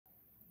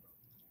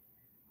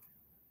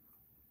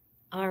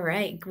All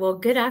right. Well,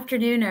 good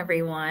afternoon,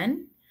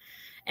 everyone,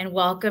 and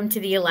welcome to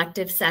the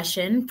elective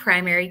session,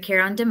 Primary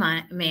Care on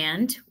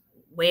Demand,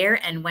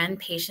 Where and When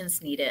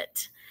Patients Need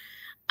It.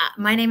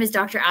 My name is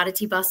Dr.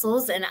 Aditi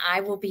Bustles, and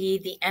I will be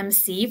the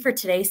MC for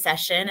today's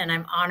session, and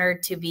I'm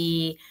honored to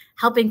be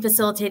helping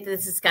facilitate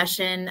this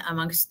discussion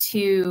amongst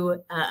two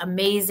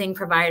amazing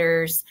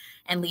providers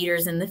and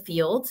leaders in the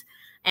field.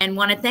 And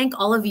want to thank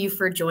all of you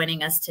for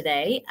joining us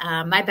today.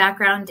 My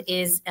background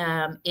is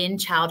in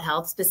child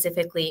health,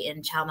 specifically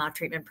in child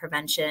maltreatment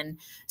prevention.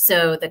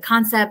 So the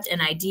concept and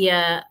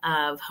idea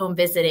of home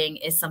visiting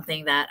is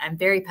something that I'm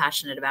very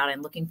passionate about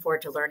and looking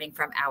forward to learning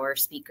from our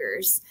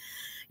speakers.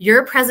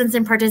 Your presence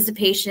and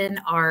participation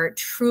are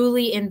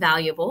truly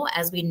invaluable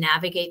as we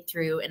navigate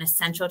through an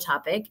essential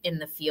topic in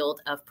the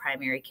field of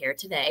primary care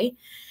today.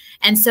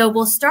 And so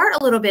we'll start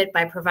a little bit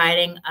by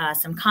providing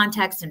some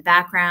context and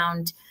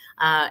background,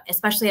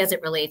 especially as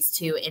it relates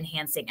to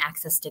enhancing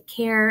access to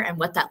care and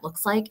what that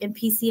looks like in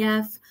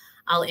PCF.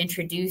 I'll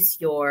introduce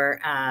your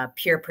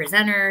peer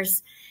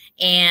presenters,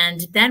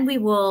 and then we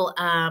will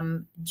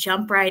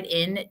jump right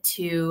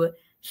into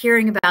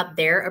hearing about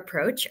their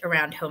approach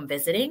around home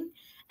visiting.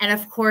 And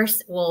of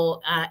course,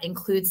 we'll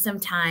include some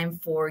time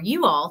for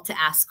you all to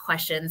ask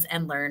questions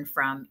and learn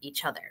from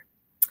each other.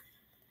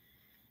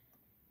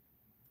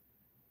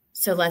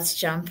 So let's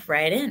jump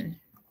right in.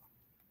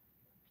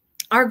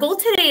 Our goal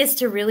today is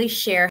to really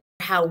share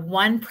how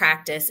one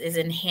practice is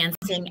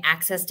enhancing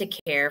access to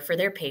care for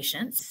their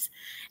patients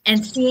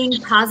and seeing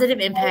positive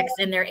impacts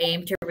in their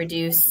aim to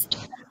reduce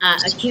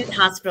acute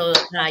hospital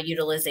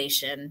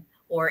utilization,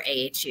 or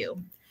AHU.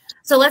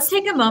 So let's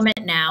take a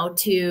moment now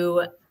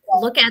to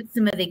look at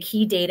some of the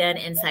key data and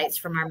insights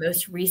from our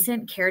most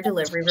recent care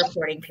delivery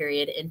reporting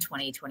period in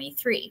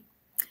 2023.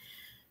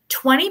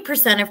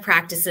 20% of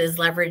practices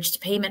leveraged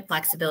payment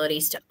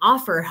flexibilities to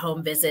offer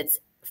home visits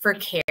for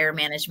care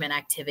management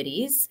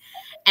activities.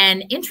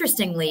 And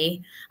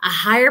interestingly, a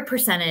higher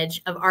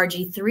percentage of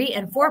RG3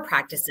 and 4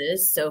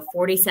 practices, so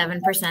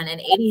 47%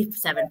 and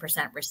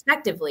 87%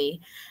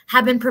 respectively,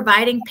 have been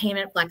providing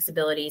payment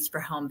flexibilities for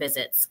home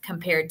visits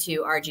compared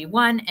to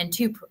RG1 and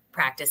 2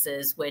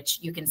 practices, which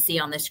you can see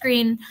on the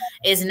screen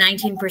is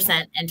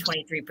 19% and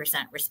 23%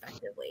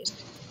 respectively.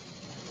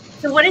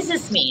 So what does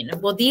this mean?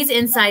 Well, these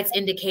insights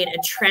indicate a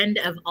trend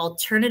of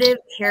alternative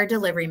care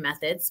delivery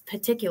methods,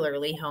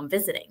 particularly home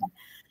visiting.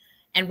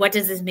 And what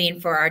does this mean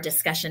for our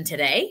discussion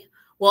today?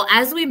 Well,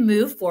 as we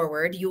move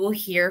forward, you will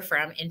hear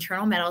from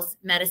internal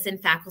medicine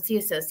faculty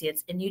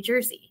associates in New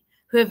Jersey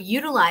who have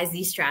utilized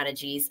these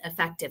strategies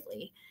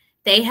effectively.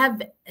 They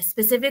have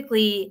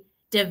specifically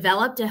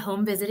developed a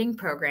home visiting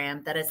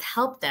program that has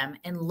helped them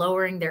in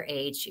lowering their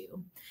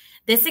AHU.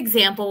 This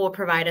example will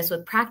provide us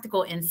with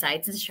practical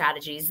insights and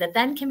strategies that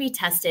then can be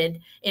tested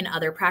in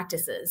other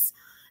practices.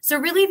 So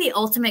really the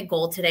ultimate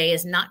goal today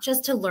is not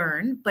just to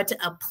learn, but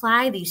to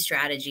apply these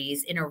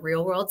strategies in a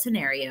real-world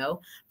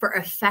scenario for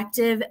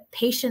effective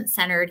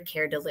patient-centered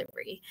care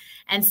delivery.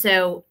 And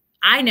so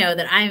I know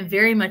that I am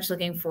very much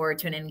looking forward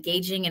to an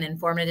engaging and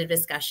informative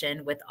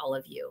discussion with all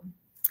of you.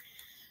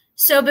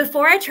 So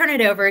before I turn it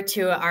over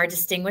to our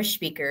distinguished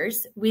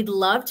speakers, we'd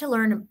love to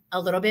learn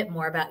a little bit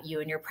more about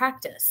you and your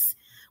practice.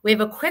 We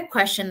have a quick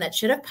question that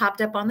should have popped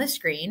up on the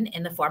screen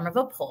in the form of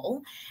a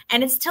poll,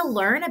 and it's to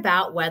learn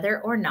about whether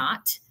or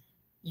not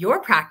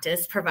your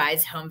practice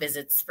provides home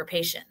visits for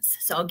patients.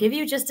 So I'll give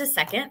you just a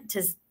second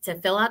to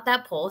fill out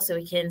that poll so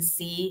we can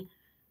see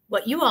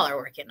what you all are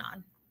working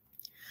on.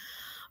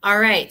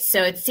 All right,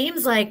 so it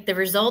seems like the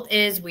result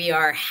is we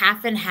are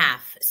half and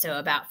half. So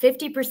about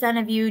 50%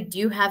 of you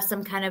do have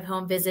some kind of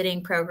home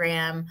visiting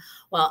program,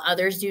 while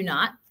others do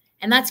not.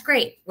 And that's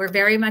great. We're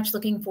very much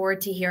looking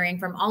forward to hearing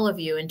from all of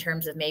you in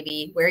terms of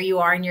maybe where you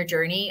are in your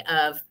journey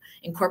of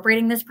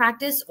incorporating this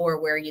practice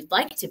or where you'd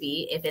like to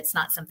be if it's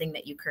not something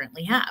that you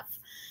currently have.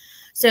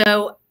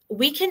 So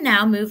we can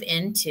now move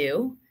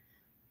into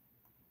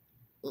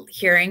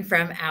hearing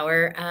from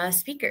our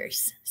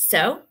speakers.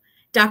 So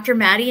Dr.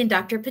 Matti and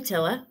Dr.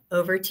 Petilla,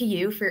 over to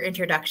you for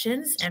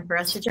introductions and for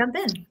us to jump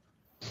in.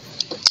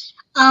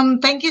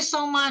 Thank you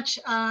so much,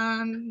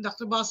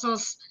 Dr.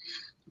 Bustles,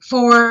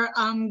 for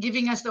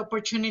giving us the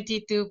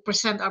opportunity to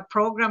present our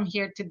program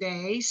here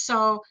today.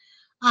 So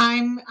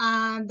I'm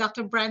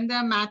Dr.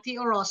 Brenda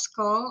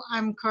Matti-Orozco.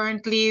 I'm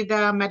currently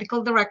the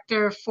medical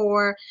director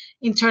for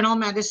internal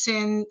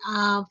medicine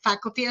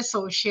faculty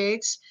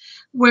associates.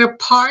 We're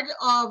part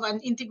of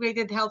an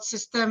integrated health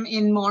system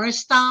in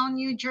Morristown,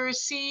 New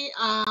Jersey,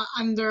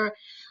 under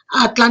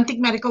Atlantic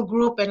Medical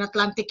Group and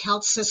Atlantic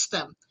Health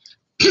System.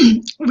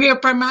 We are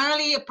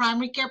primarily a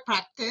primary care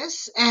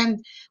practice,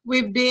 and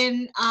we've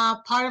been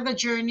part of the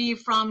journey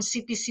from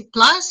CPC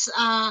Plus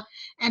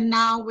and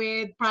now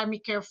with Primary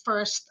Care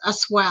First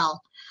as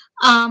well.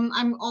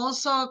 I'm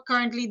also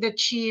currently the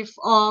chief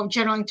of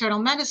general internal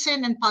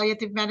medicine and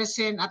palliative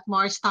medicine at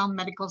Morristown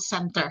Medical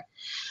Center.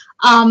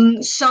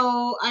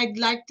 So I'd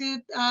like to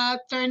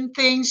turn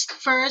things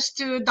first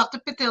to Dr.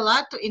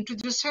 Petilla to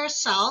introduce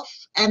herself,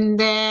 and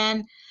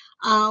then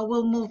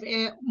we'll move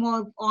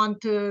on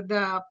to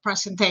the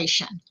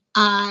presentation.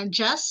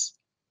 Jess?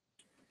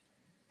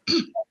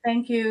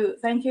 Thank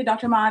you,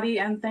 Dr. Matti,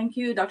 and thank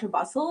you, Dr.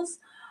 Bustles,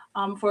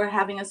 for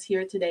having us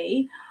here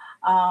today.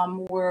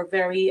 We're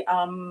very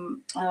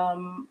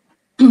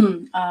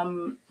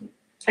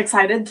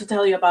excited to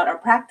tell you about our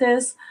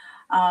practice,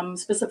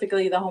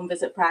 specifically the home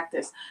visit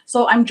practice.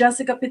 So I'm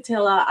Jessica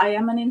Petilla. I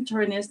am an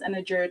internist and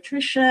a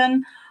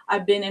geriatrician.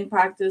 I've been in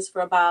practice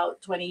for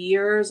about 20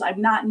 years. I'm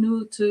not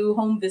new to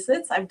home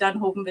visits. I've done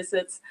home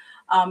visits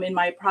in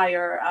my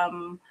prior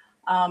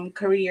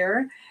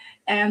career.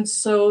 And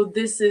so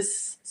this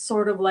is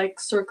sort of like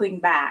circling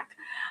back.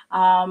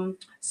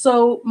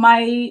 So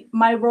my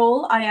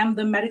role, I am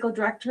the medical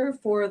director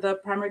for the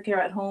primary care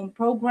at home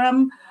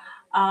program,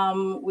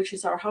 which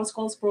is our house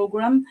calls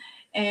program.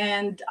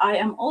 And I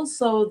am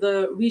also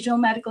the regional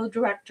medical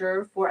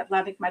director for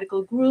Atlantic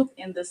Medical Group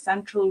in the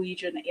Central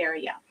Region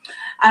area.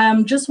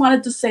 Just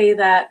wanted to say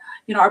that,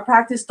 our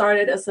practice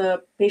started as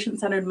a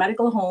patient-centered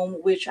medical home,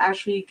 which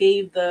actually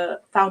gave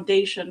the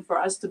foundation for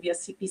us to be a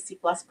CPC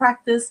plus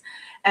practice,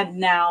 and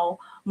now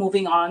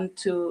moving on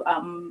to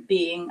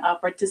being a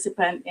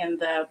participant in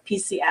the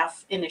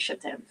PCF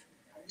initiative.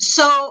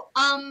 So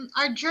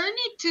our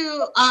journey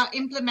to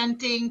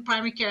implementing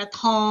primary care at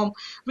home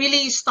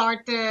really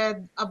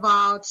started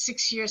about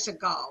 6 years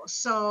ago.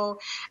 So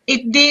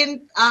it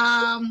didn't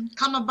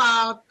come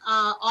about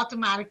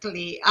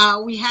automatically.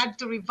 We had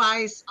to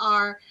revise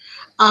our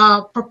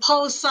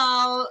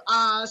proposal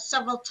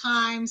several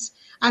times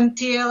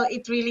until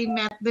it really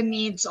met the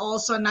needs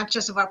also, not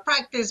just of our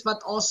practice,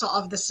 but also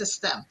of the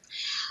system.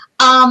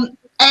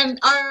 And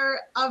our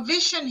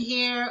vision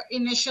here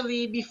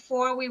initially,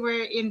 before we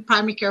were in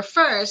primary care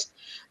first,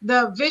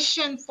 the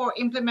vision for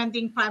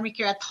implementing primary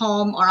care at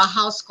home or a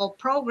house call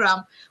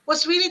program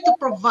was really to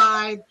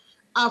provide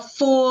a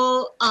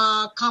full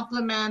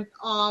complement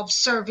of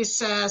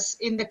services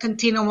in the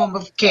continuum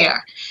of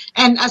care.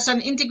 And as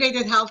an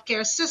integrated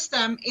healthcare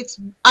system,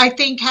 I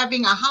think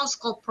having a house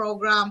call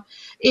program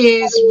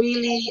is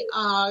really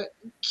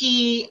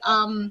key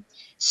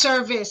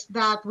service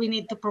that we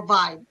need to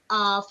provide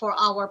for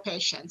our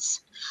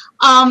patients.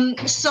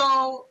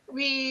 So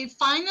we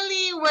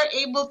finally were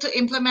able to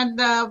implement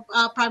the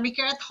primary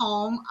care at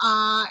home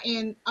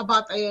in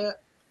about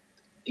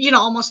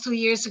almost 2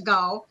 years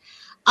ago.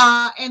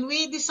 And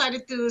we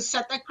decided to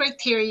set a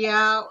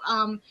criteria.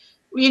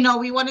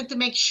 We wanted to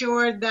make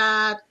sure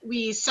that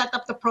we set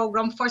up the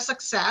program for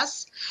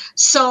success.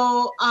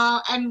 So,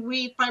 and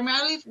we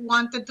primarily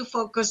wanted to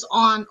focus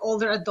on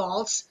older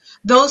adults,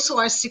 those who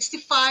are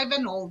 65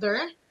 and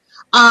older,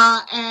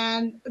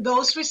 and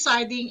those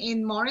residing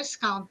in Morris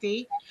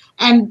County,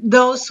 and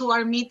those who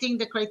are meeting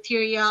the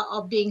criteria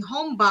of being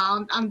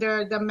homebound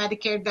under the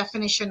Medicare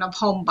definition of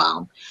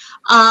homebound.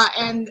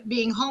 And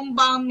being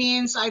homebound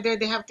means either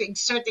they have to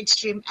exert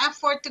extreme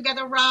effort to get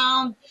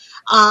around,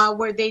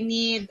 where they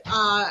need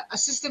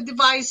assistive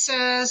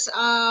devices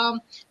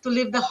to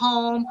leave the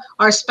home,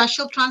 or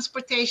special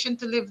transportation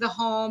to leave the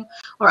home,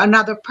 or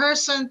another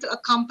person to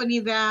accompany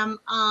them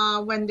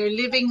when they're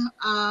living,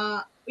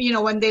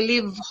 when they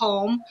leave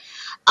home,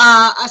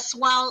 as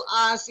well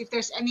as if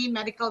there's any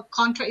medical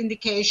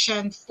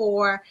contraindication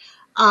for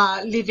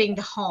leaving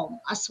the home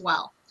as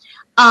well.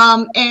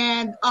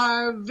 And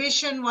our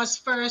vision was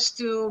first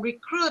to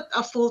recruit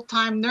a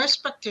full-time nurse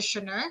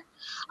practitioner,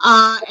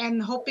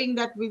 and hoping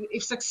that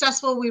if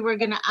successful, we were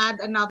going to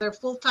add another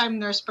full-time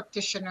nurse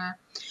practitioner.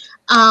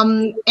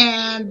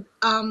 And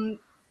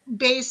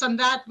based on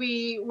that,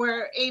 we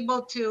were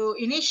able to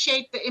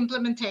initiate the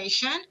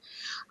implementation.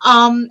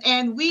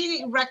 And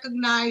we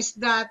recognize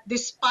that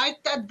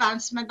despite the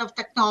advancement of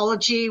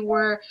technology,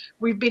 where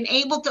we've been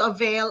able to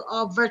avail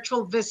of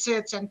virtual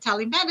visits and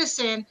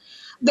telemedicine,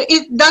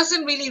 it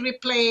doesn't really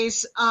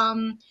replace,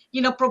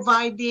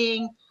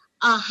 providing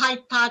high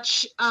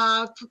touch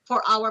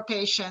for our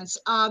patients.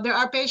 There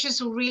are patients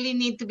who really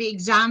need to be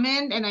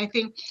examined, and I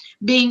think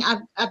being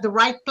at the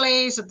right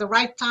place at the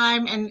right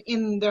time and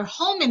in their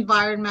home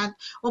environment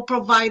will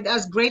provide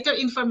us greater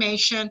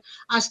information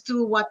as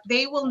to what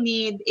they will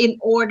need in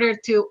order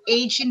to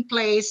age in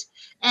place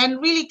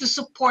and really to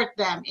support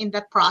them in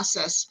that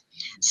process.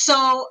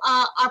 So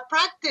our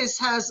practice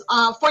has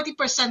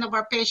 40% of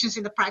our patients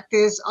in the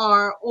practice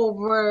are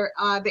over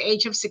the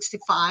age of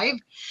 65.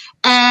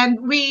 And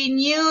we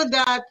knew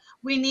that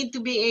we need to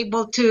be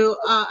able to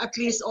at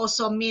least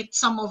also meet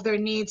some of their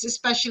needs,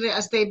 especially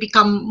as they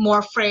become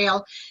more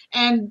frail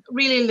and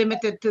really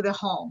limited to the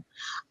home.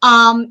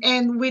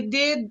 And we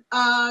did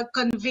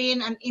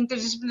convene an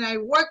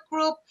interdisciplinary work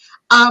group.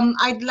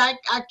 I'd like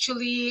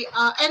actually,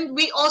 and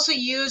we also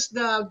used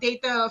the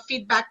data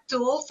feedback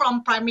tool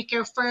from Primary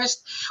Care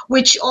First,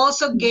 which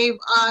also gave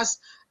us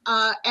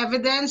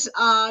evidence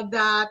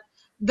that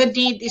the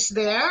need is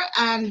there,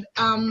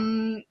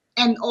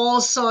 and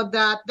also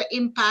that the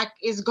impact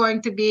is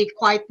going to be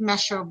quite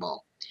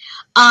measurable.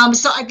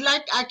 So I'd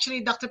like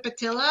actually Dr.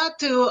 Petilla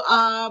to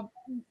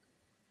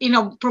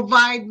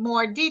provide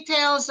more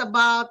details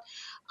about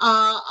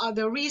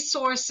the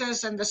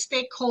resources and the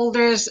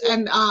stakeholders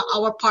and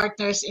our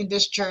partners in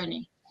this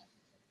journey.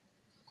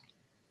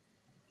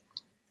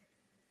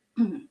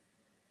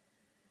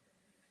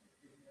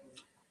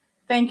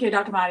 Thank you,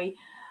 Dr. Matti.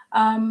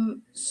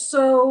 Um,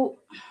 so,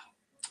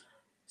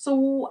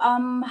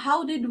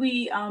 how did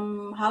we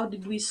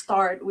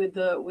start with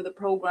the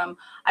program?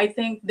 I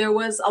think there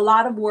was a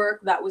lot of work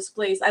that was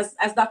placed. As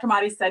Dr.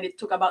 Matti said, it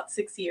took about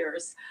 6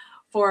 years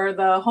for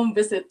the home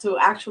visit to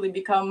actually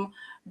become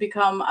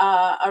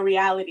a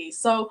reality.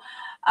 So,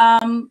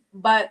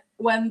 but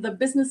when the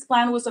business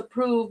plan was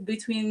approved,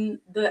 between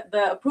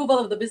the approval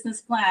of the business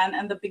plan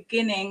and the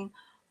beginning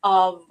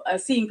of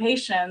seeing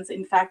patients,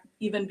 in fact,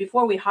 even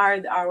before we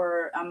hired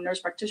our nurse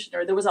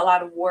practitioner, there was a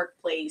lot of work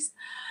placed.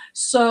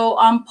 So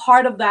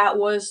part of that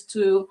was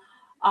to,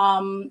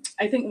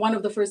 I think one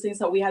of the first things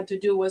that we had to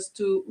do was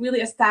to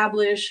really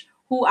establish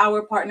who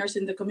our partners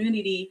in the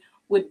community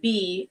would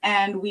be.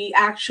 And we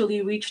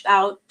actually reached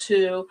out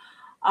to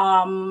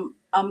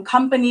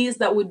companies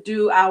that would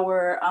do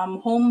our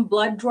home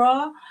blood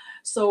draw.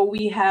 So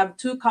we have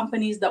 2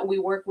 companies that we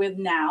work with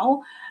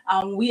now.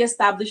 We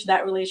established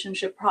that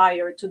relationship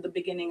prior to the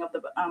beginning of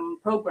the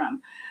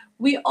program.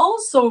 We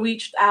also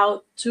reached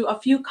out to a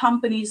few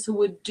companies who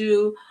would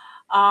do,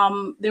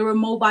 there were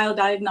mobile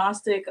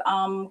diagnostic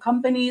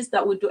companies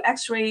that would do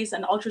x-rays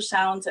and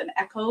ultrasounds and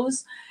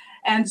echoes.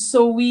 And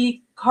so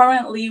we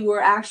currently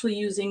were actually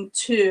using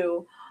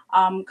 2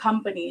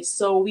 companies.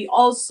 So we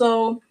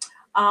also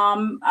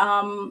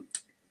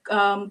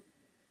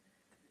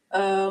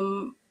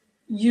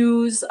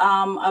use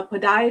a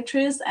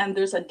podiatrist, and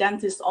there's a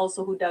dentist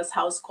also who does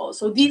house calls.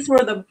 So these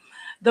were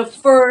the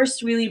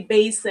first really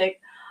basic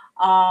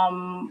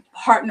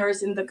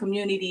partners in the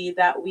community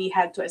that we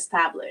had to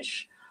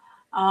establish.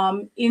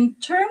 In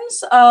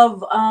terms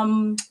of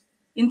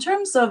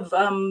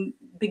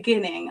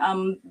beginning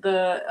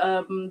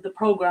the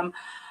program,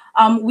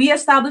 we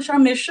established our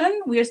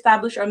mission. We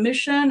established our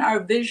mission, our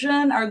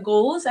vision, our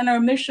goals, and our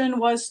mission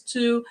was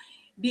to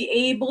be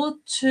able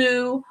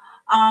to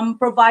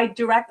provide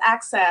direct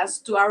access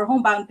to our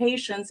homebound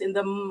patients in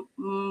the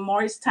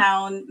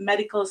Morristown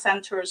Medical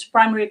Center's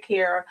primary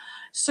care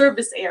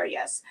service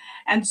areas.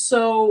 And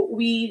so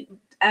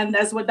and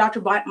as what Dr.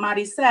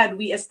 Matti said,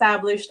 we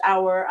established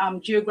our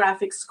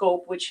geographic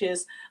scope, which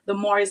is the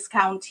Morris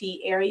County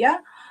area.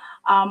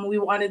 We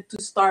wanted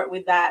to start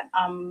with that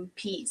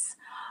piece.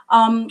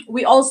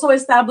 We also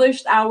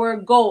established our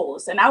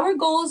goals, and our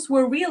goals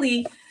were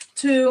really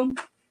to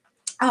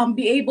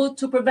be able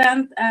to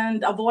prevent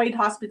and avoid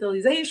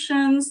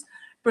hospitalizations,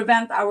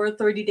 prevent our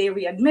 30-day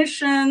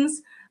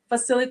readmissions,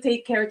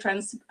 facilitate care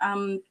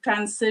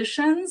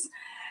transitions.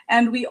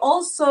 And we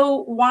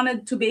also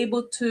wanted to be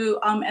able to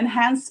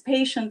enhance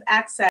patient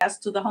access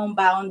to the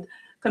homebound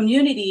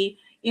community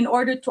in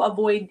order to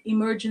avoid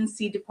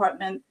emergency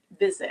department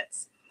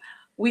visits.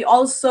 We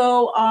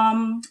also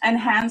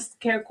enhanced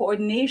care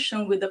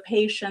coordination with the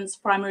patient's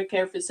primary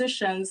care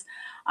physicians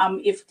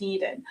if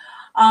needed.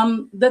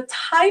 The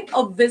type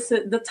of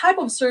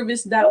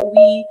service that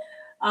we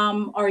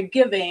are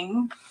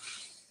giving,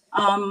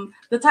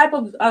 the type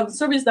of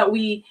service that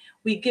we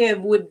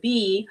give would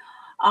be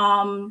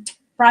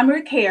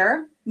primary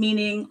care,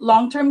 meaning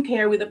long-term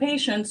care with the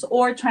patients,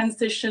 or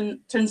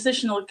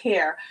transitional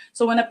care.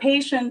 So when a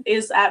patient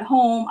is at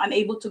home,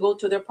 unable to go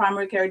to their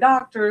primary care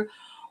doctor,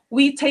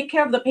 we take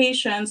care of the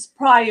patients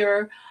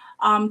prior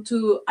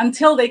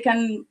until they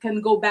can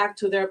go back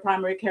to their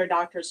primary care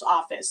doctor's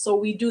office. So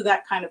we do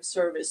that kind of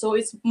service. So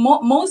it's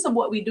most of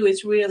what we do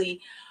is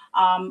really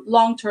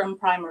long-term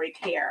primary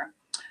care.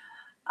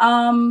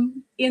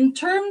 In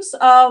terms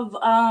of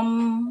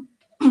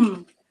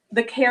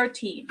the care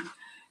team,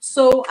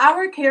 so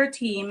our care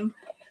team,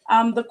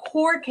 the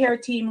core care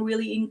team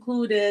really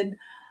included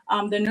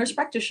the nurse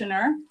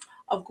practitioner,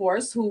 of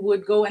course, who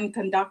would go and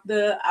conduct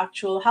the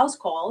actual house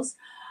calls.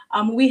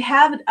 We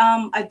have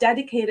a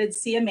dedicated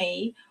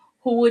CMA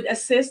who would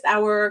assist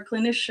our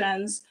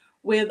clinicians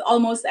with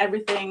almost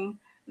everything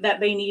that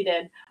they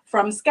needed,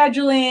 from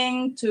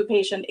scheduling to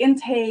patient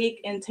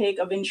intake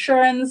of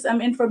insurance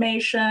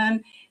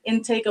information,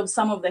 intake of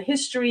some of the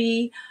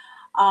history,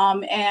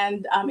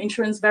 and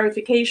insurance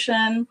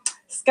verification,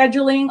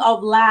 scheduling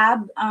of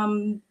lab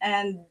and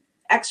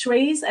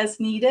x-rays as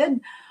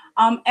needed.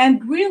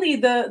 And really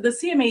the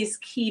CMA is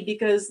key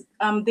because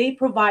they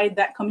provide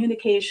that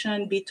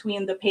communication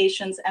between the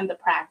patients and the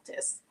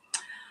practice.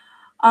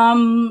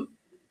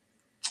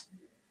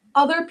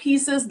 Other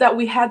pieces that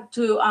we had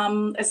to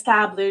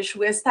establish,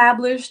 what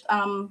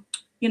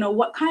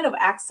kind of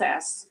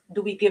access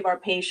do we give our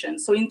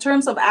patients? So in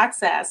terms of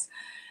access,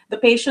 the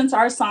patients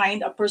are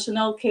assigned a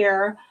personal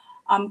care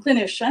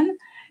clinician.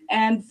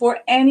 And for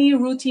any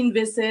routine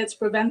visits,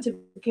 preventive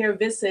care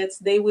visits,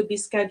 they would be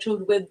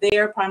scheduled with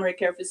their primary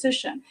care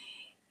physician.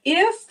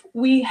 If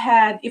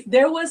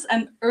there was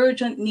an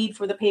urgent need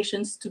for the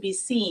patients to be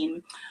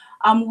seen,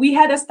 we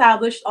had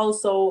established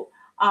also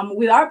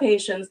with our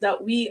patients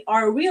that we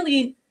are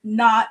really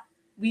not,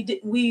 we do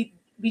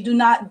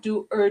not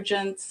do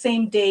urgent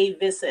same day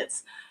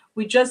visits.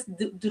 We just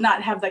do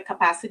not have that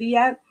capacity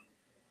yet.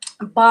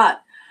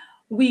 But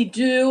we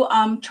do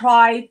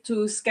try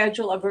to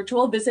schedule a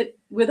virtual visit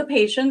with a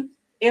patient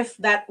if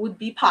that would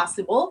be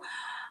possible.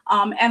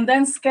 and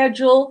then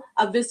schedule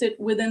a visit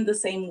within the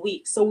same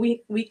week. So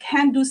we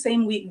can do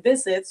same week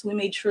visits. We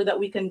made sure that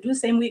we can do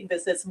same week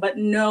visits, but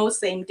no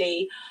same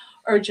day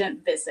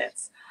urgent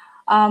visits.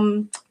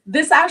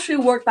 This actually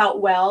worked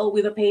out well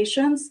with the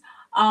patients.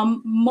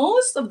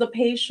 Most of the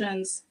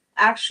patients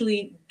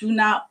actually do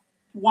not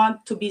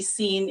want to be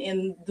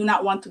seen do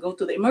not want to go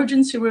to the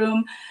emergency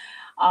room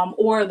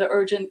or the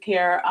urgent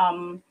care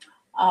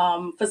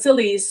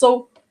facilities.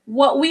 So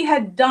what we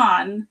had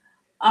done,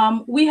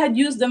 we had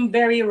used them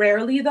very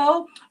rarely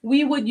though.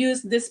 We would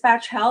use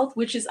Dispatch Health,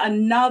 which is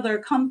another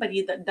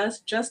company that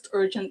does just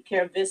urgent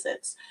care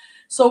visits.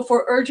 So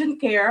for urgent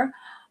care,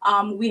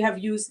 we have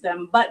used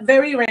them, but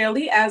very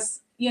rarely, as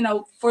you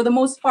know, for the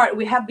most part,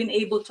 we have been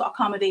able to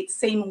accommodate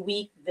same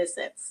week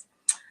visits.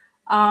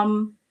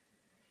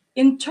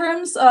 In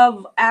terms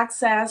of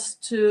access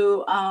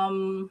to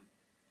our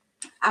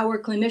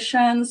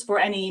clinicians for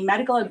any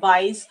medical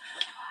advice,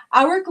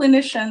 our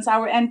clinicians,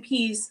 our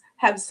NPs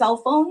have cell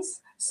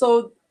phones.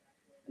 So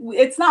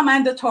it's not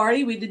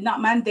mandatory. We did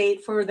not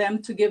mandate for them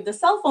to give the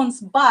cell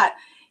phones, but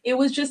it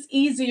was just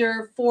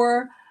easier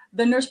for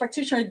the nurse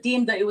practitioner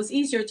deemed that it was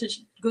easier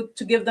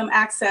to give them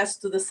access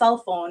to the cell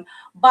phone,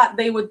 but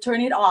they would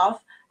turn it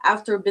off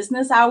after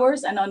business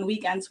hours and on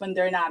weekends when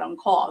they're not on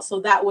call. So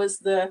that was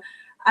the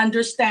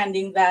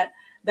understanding that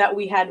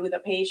we had with the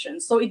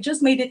patients. So it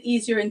just made it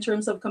easier in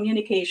terms of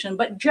communication.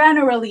 But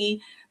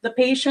generally, the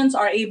patients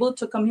are able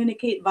to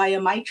communicate via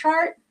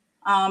MyChart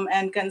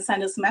and can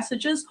send us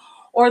messages,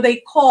 or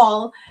they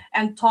call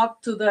and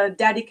talk to the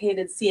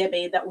dedicated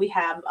CMA that we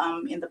have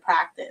in the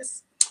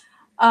practice.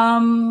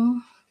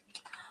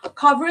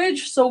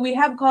 Coverage, so we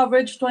have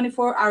coverage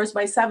 24 hours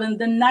by 7.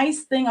 The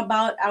nice thing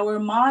about our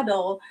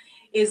model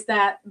is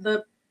that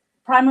the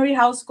primary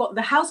house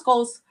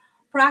calls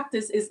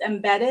practice is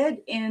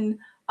embedded in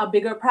a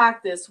bigger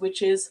practice,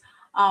 which is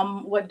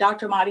what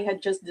Dr. Matti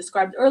had just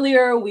described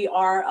earlier. We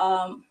are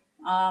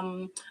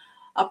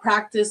a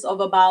practice of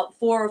about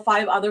 4 or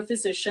 5 other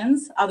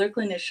physicians, other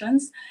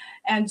clinicians.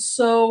 And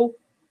so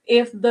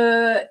if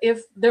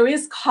there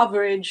is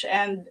coverage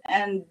and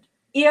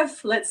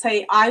if, let's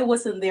say, I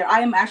wasn't there,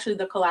 I am actually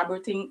the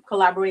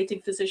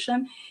collaborating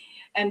physician,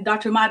 and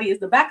Dr. Matti is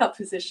the backup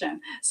physician.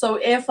 So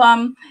if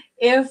I'm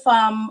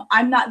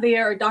not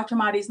there or Dr.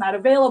 Matti is not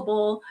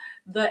available,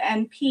 the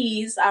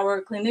NPs,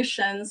 our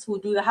clinicians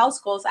who do the house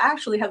calls,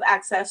 actually have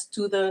access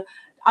to the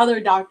other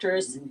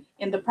doctors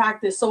in the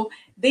practice. So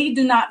they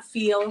do not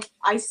feel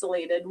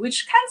isolated,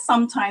 which can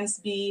sometimes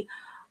be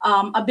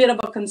a bit of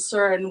a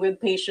concern with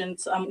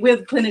patients,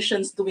 with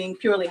clinicians doing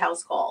purely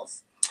house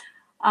calls.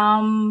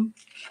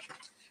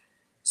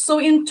 So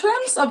in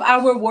terms of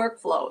our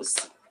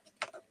workflows,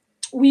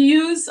 we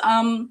use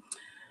the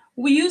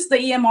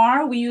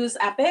EMR, we use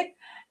Epic,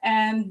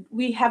 and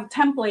we have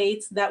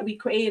templates that we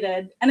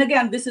created. And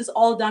again, this is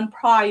all done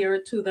prior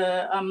to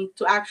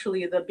to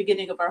actually the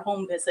beginning of our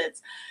home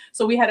visits.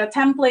 So we had a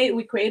template,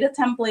 we created a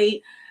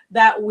template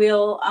that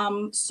will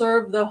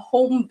serve the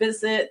home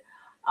visit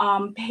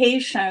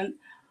patient,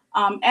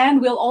 and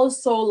will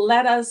also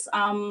let us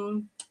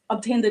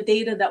obtain the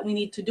data that we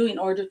need to do in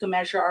order to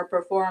measure our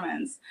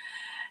performance.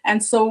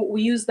 And so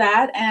we use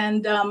that,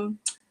 and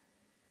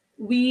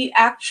we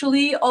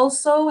actually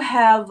also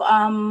have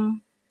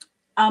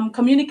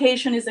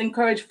communication is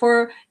encouraged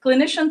for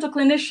clinician to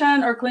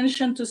clinician or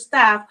clinician to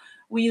staff.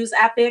 We use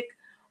Epic,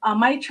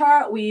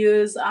 MyChart, we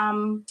use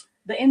the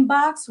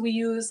inbox, we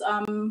use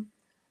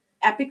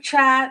Epic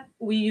Chat,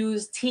 we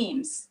use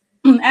Teams,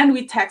 and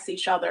we text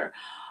each other.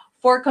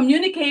 For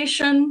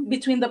communication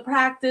between the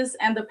practice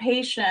and the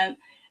patient,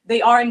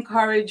 they are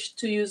encouraged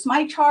to use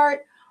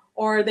MyChart,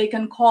 or they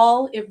can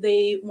call if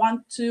they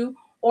want to,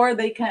 or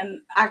they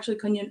can actually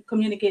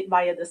communicate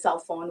via the cell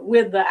phone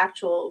with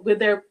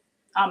their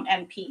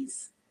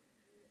NPs.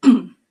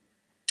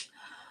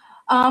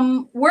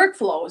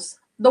 Workflows.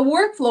 The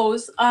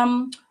workflows,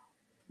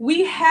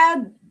 we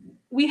have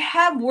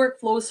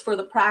workflows for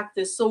the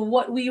practice. So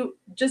what we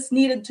just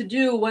needed to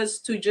do was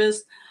to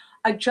just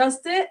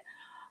adjust it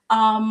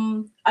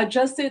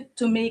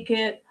to make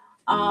it,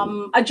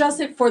 adjust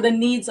it for the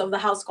needs of the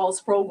house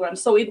calls program.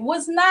 So it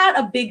was not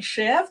a big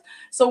shift.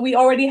 So we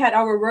already had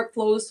our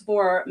workflows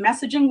for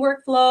messaging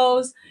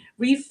workflows,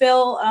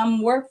 refill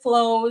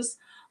workflows,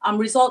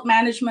 result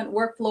management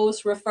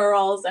workflows,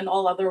 referrals, and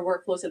all other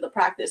workflows in the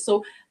practice.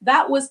 So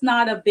that was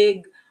not a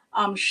big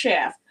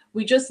shift.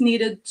 We just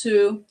needed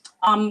to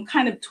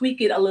kind of tweak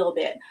it a little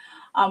bit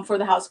for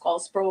the house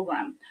calls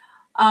program.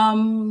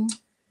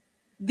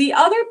 The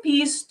other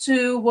piece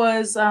too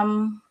was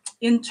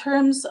in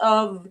terms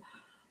of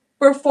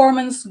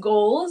performance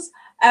goals.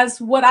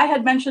 As what I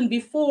had mentioned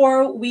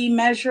before, we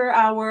measure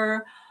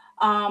our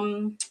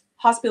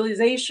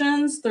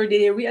hospitalizations,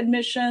 30-day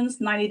readmissions,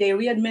 90-day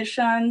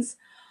readmissions.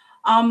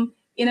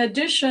 In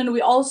addition, we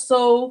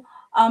also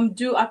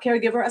do a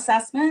caregiver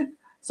assessment.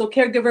 So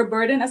caregiver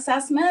burden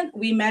assessment,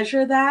 we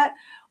measure that.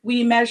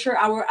 We measure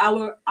our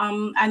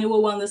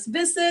annual wellness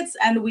visits,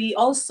 and we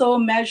also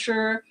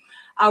measure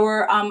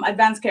our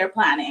advanced care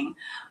planning,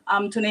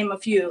 to name a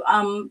few.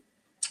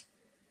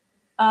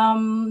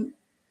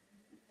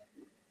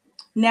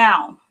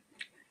 Now,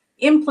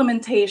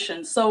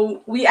 implementation.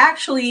 So we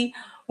actually,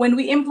 when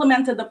we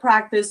implemented the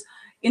practice,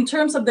 in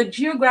terms of the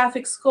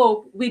geographic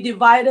scope, we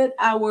divided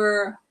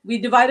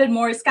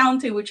Morris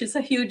County, which is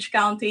a huge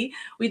county.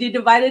 We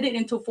divided it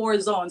into 4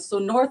 zones. So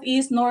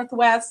northeast,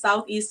 northwest,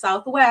 southeast,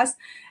 southwest,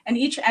 and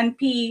each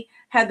NP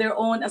had their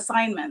own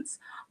assignments.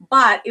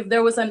 But if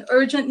there was an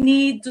urgent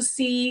need to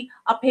see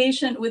a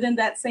patient within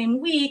that same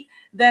week,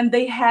 then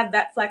they had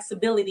that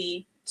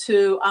flexibility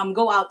to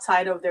go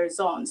outside of their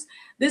zones.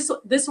 This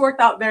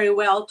worked out very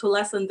well to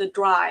lessen the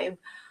drive.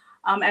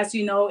 As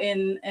you know,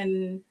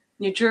 in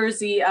New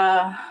Jersey,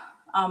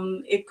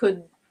 it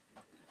could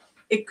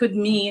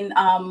mean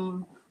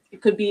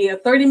it could be a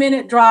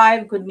 30-minute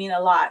drive, could mean a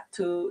lot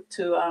to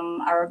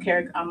our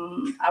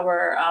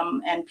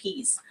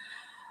NPs.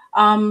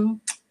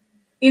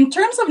 In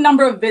terms of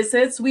number of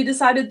visits, we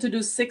decided to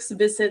do 6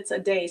 visits a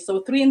day.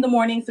 So 3 in the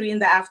morning, 3 in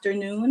the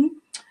afternoon.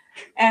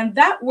 And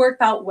that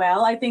worked out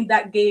well. I think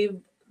that gave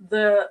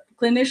the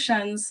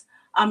clinicians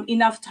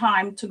enough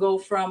time to go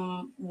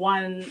from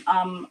one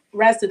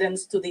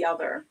residence to the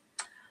other.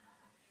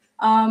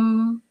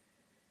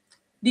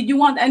 Did you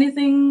want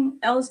anything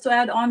else to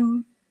add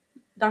on,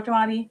 Dr.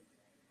 Matti,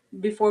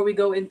 before we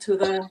go into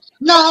the...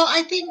 No,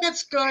 I think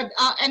that's good.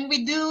 And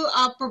we do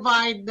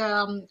provide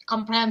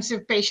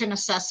comprehensive patient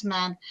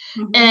assessment.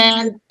 Mhm.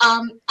 And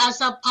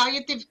as a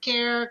palliative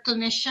care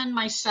clinician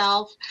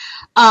myself,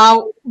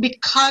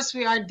 because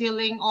we are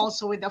dealing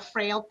also with a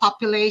frail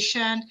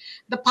population,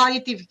 the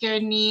palliative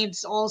care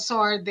needs also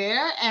are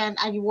there. And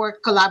I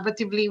work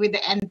collaboratively with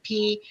the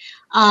NP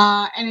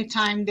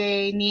anytime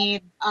they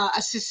need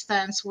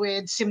assistance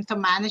with symptom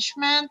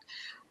management.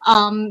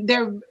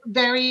 They're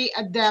very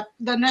adept.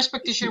 The nurse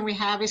practitioner we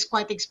have is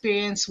quite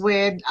experienced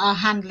with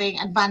handling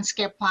advanced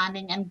care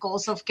planning and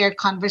goals of care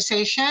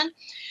conversation,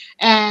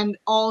 and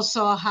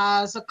also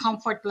has a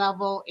comfort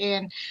level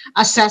in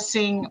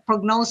assessing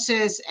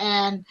prognosis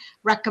and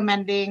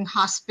recommending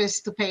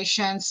hospice to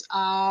patients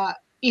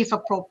if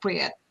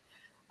appropriate.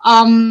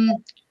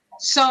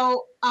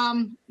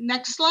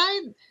 Next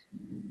slide.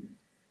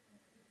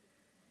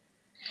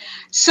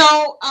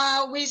 So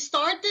we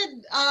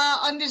started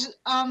on this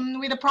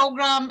with the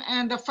program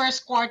in the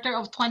first quarter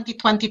of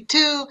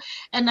 2022,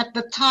 and at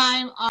the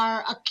time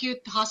our acute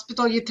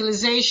hospital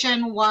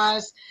utilization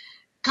was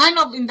kind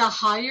of in the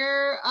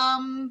higher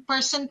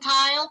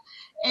percentile,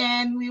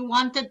 and we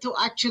wanted to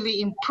actually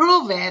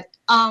improve it.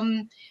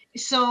 And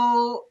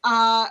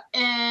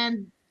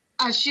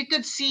as you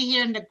could see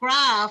here in the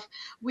graph,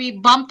 we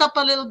bumped up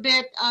a little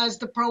bit as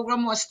the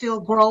program was still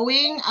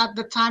growing. At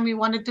the time, we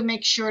wanted to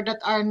make sure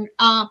that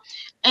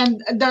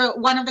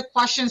one of the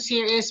questions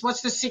here is,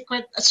 what's the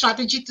secret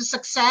strategy to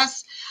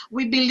success?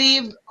 We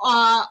believe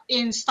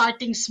in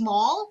starting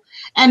small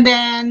and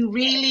then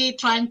really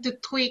trying to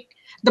tweak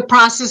the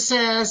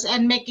processes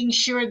and making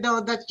sure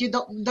though that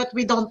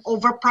we don't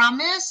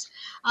overpromise,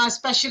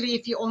 especially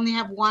if you only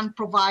have one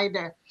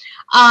provider.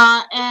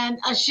 And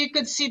as you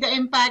could see the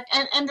impact,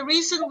 and the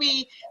reason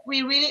we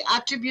really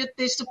attribute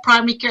this to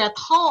primary care at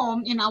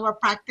home in our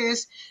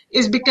practice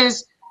is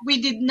because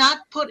we did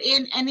not put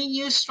in any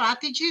new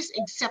strategies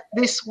except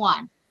this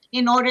one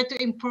in order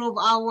to improve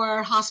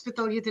our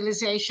hospital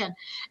utilization.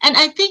 And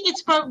I think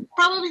it's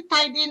probably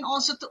tied in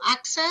also to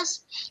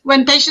access.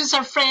 When patients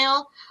are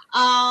frail,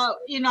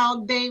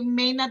 they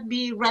may not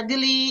be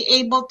readily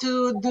able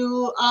to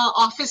do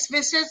office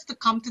visits, to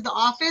come to the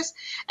office.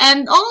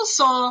 And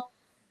also,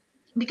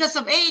 because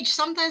of age,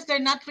 sometimes they're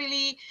not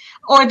really,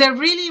 or they're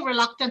really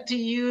reluctant to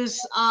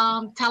use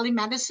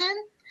telemedicine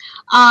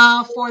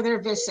for their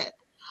visit.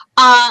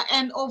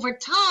 And over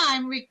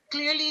time, we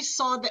clearly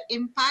saw the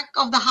impact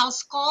of the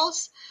house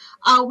calls.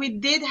 We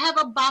did have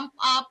a bump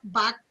up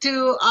back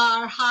to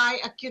our high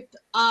acute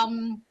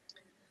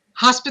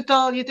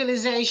hospital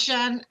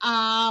utilization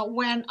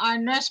when our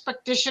nurse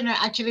practitioner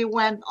actually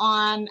went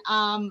on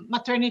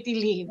maternity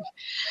leave.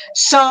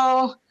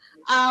 So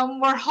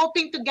we're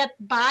hoping to get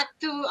back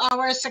to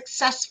a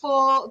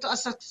successful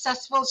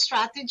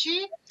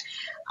strategy,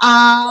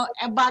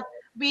 but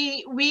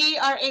we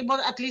are able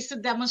at least to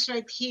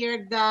demonstrate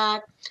here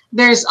that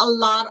there's a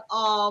lot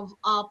of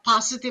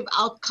positive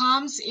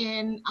outcomes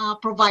in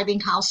providing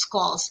house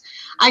calls.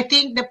 I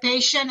think the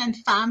patient and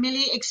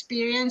family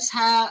experience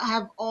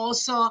have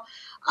also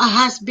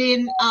has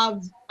been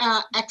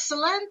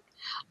excellent.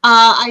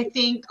 I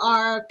think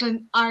our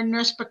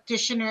nurse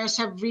practitioners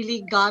have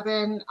really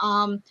gotten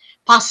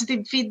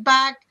positive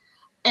feedback,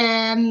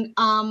 and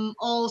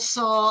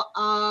also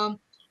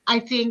I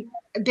think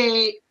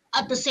they,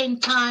 at the same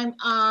time,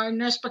 our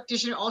nurse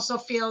practitioner also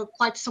feel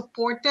quite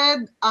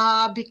supported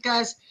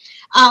because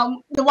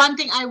the one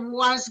thing I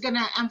was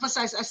gonna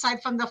emphasize,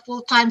 aside from the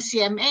full-time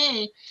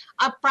CMA,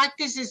 our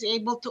practice is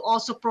able to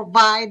also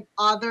provide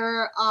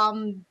other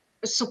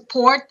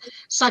support,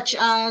 such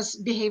as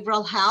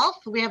behavioral health.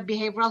 We have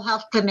behavioral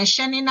health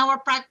clinician in our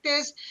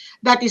practice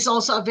that is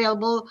also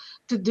available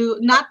to do,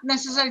 not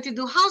necessarily to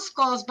do house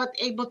calls, but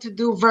able to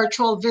do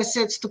virtual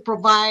visits to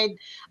provide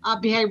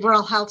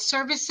behavioral health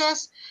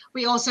services.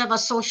 We also have a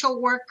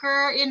social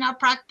worker in our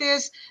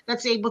practice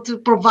that's able to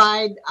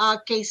provide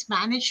case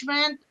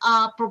management,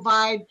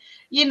 provide,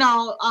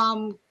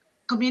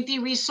 community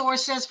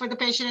resources for the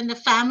patient and the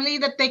family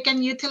that they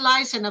can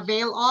utilize and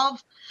avail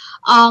of.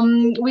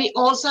 We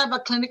also have a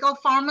clinical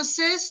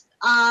pharmacist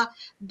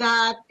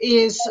that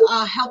is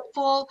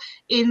helpful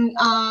in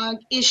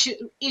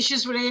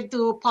issues related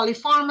to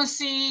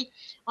polypharmacy,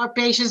 or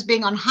patients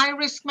being on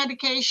high-risk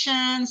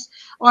medications,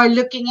 or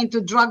looking into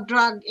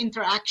drug-drug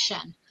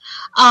interaction.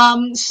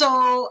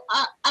 So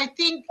I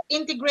think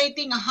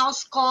integrating a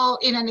house call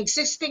in an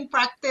existing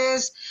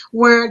practice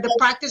where the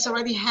practice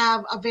already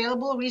have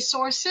available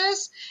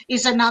resources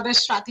is another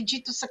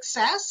strategy to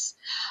success.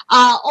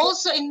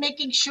 Also, in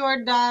making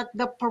sure that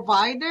the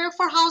provider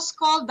for house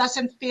call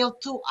doesn't feel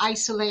too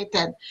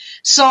isolated.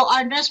 So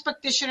our nurse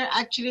practitioner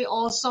actually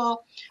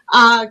also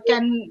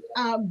can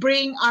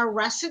bring our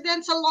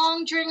residents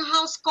along during a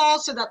house call,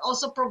 so that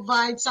also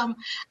provides some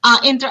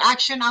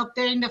interaction out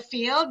there in the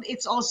field.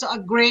 It's also a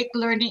great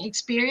learning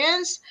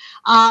experience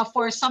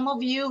for some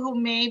of you who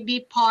may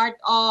be part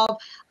of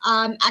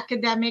an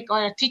academic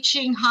or a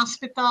teaching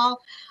hospital.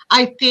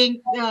 I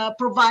think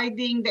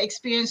providing the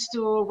experience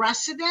to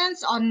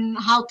residents on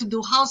how to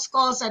do house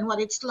calls and what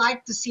it's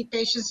like to see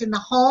patients in the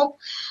home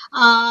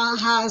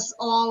has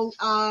all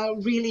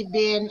really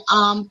been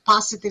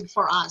positive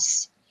for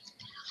us.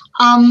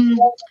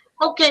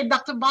 Okay,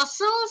 Dr.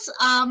 Bustles,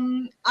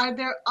 are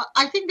there,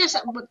 I think there's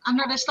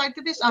another slide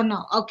to this. Oh,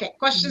 no. Okay,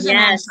 questions and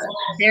Yes, answers.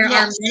 there are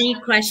Yes. many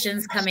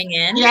questions coming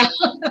in, Yeah.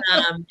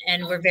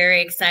 and we're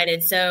very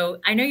excited.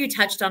 So I know you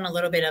touched on a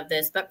little bit of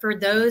this, but for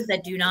those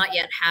that do not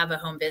yet have a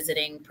home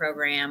visiting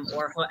program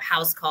or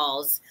house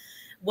calls,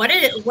 what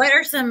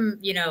are some,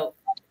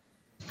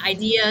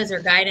 ideas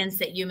or guidance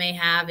that you may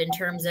have in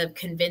terms of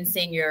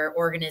convincing your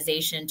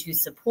organization to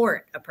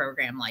support a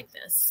program like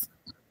this?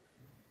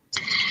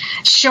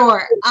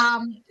 Sure.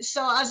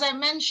 So as I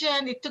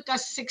mentioned, it took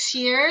us 6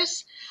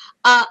 years.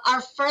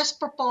 Our first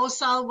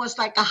proposal was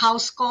like a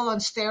house call on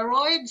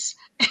steroids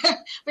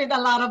with a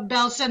lot of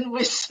bells and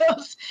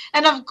whistles.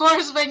 And of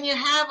course, when you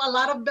have a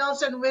lot of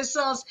bells and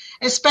whistles,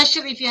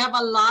 especially if you have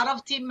a lot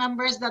of team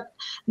members that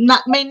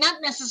may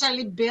not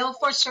necessarily bill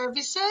for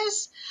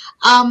services,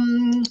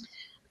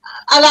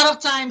 a lot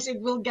of times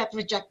it will get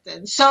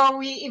rejected. So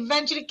we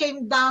eventually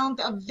came down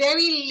to a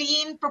very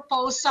lean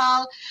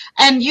proposal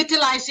and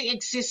utilizing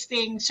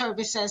existing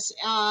services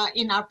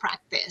in our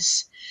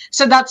practice.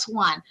 So that's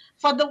one.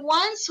 For the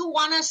ones who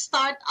want to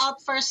start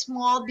out first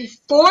small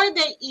before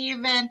they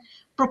even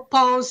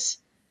propose,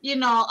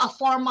 a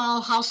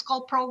formal house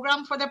call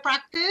program for the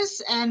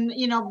practice, and,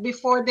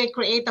 before they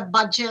create a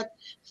budget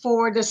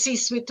for the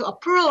C-suite to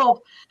approve,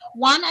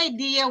 one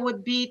idea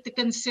would be to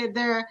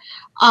consider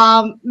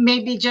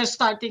maybe just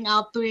starting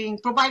out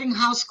providing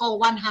house call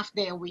 1/2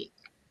 day a week.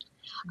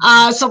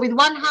 So with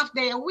 1/2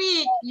 day a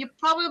week, you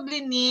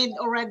probably need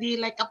already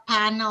like a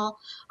panel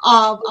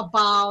of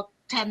about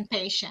 10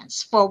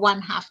 patients for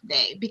 1/2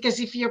 day.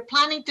 Because if you're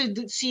planning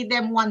to see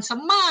them once a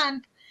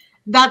month,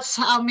 that's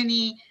how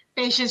many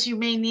patients you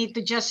may need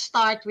to just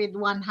start with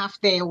 1/2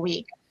 day a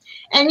week.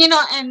 And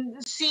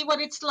and see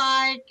what it's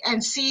like,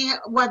 and see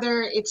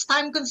whether it's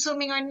time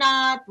consuming or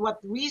not, what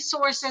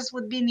resources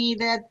would be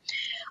needed.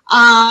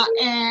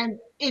 And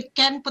it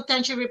can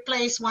potentially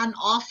replace one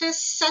office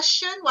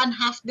session,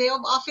 1/2 day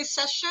of office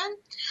session,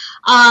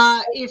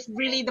 if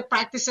really the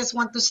practices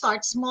want to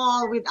start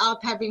small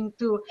without having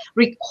to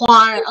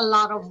require a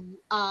lot of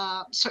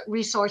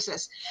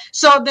resources.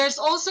 So there's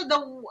also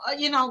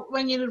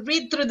when you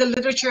read through the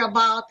literature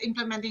about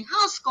implementing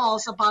house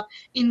calls, about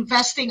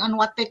investing on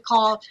what they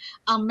call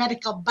a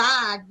medical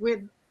bag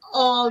with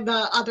all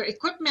the other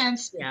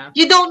equipments,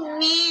 you don't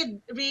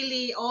need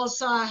really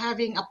also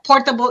having a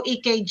portable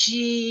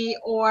EKG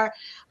or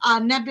a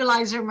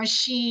nebulizer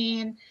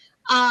machine.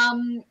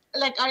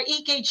 Like our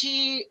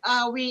EKG,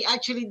 we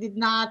actually did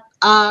not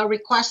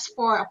request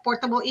for a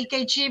portable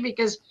EKG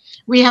because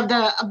we have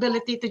the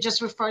ability to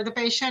just refer the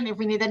patient if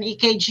we need an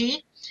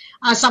EKG.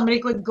 Somebody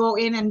could go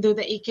in and do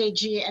the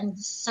EKG and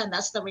send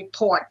us the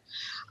report.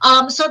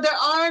 So there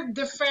are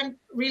different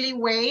really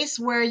ways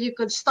where you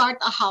could start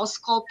a house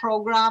call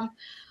program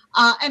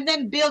and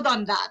then build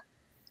on that.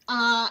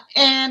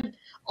 And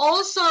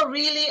also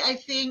really, I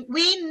think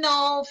we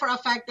know for a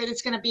fact that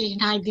it's going to be in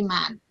high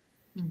demand.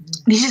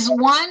 Mm-hmm. This is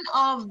one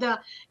of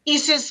the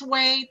easiest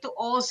way to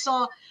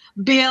also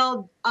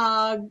build,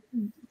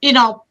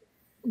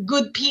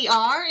 good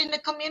PR in the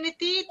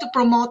community to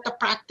promote the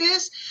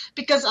practice,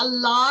 because a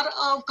lot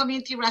of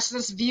community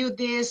residents view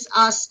this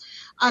as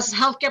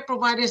healthcare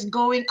providers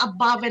going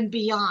above and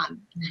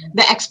beyond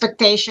the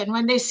expectation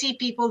when they see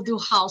people do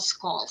house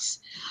calls.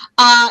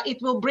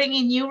 It will bring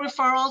in new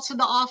referrals to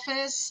the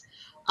office.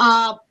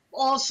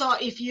 also,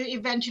 if you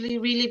eventually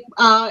really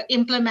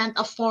implement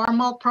a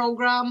formal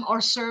program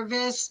or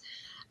service,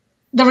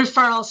 the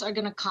referrals are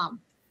going to come.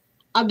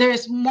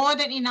 There's more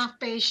than enough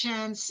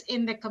patients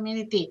in the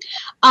community.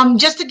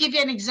 Just to give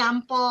you an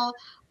example,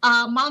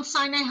 Mount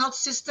Sinai Health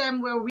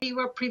System, where we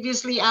were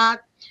previously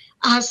at,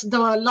 has the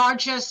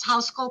largest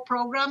house call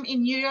program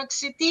in New York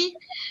City.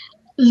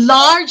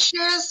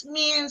 Largest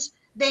means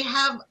they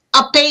have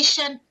a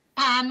patient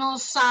panel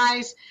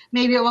size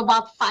maybe of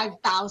about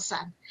 5,000.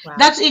 Wow.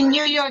 That's in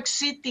New York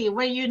City,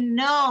 where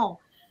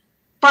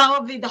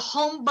probably the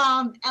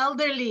homebound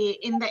elderly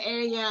in the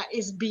area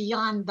is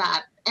beyond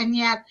that. And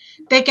yet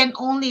they can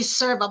only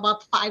serve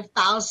about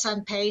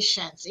 5,000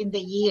 patients in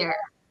the year.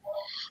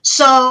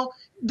 So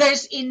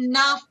there's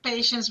enough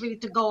patients really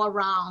to go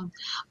around.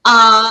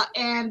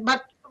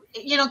 But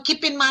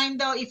keep in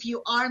mind though, if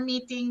you are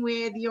meeting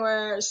with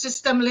your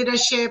system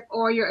leadership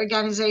or your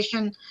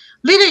organization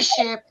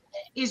leadership,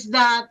 is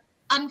that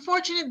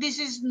unfortunately this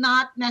is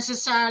not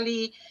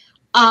necessarily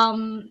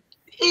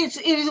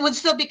it would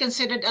still be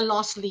considered a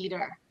loss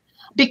leader,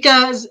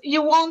 because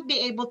you won't be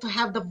able to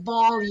have the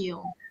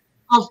volume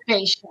of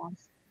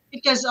patients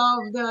because of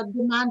the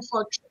demand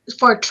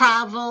for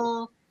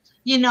travel,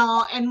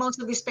 and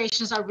most of these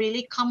patients are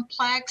really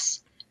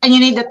complex, and you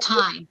need the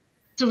time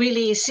to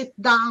really sit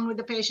down with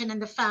the patient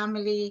and the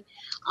family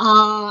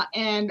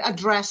and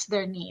address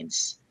their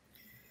needs.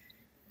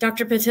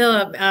 Dr.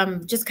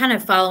 Petilla, just kind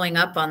of following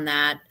up on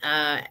that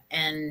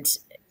and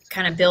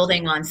kind of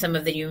building on some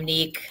of the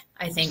unique,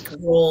 I think,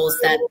 roles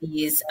that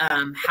these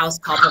house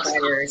call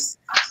providers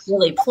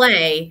really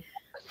play.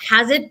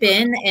 Has it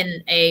been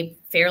a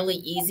fairly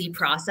easy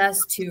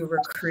process to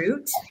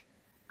recruit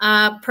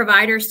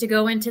providers to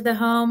go into the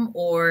home,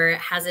 or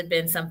has it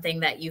been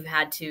something that you've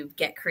had to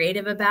get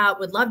creative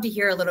about? Would love to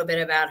hear a little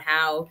bit about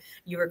how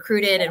you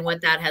recruited and what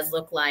that has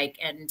looked like.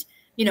 And,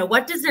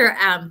 what does their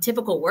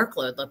typical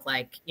workload look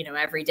like,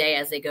 every day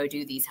as they go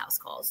do these house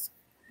calls?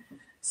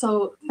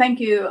 So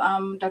thank you,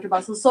 Dr.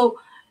 Basil.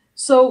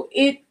 So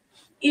it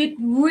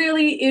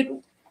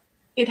really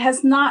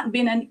has not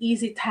been an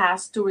easy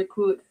task to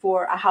recruit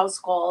for a house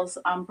calls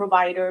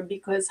provider,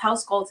 because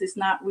house calls is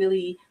not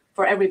really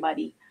for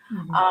everybody.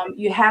 Mm-hmm.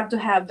 You have to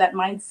have that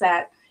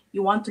mindset.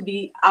 You want to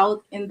be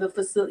out in the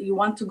facility. You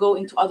want to go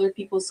into other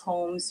people's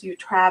homes. You're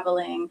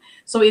traveling.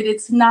 So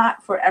it's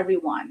not for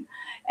everyone.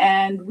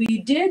 And we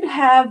did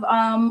have,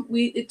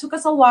 it took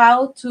us a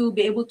while to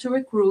be able to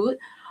recruit.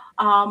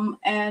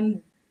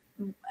 And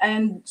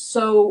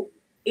so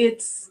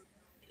it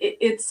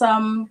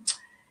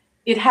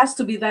has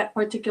to be that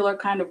particular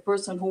kind of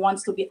person who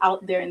wants to be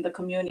out there in the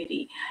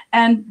community.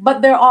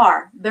 But there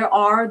are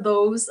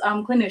those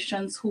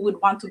clinicians who would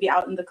want to be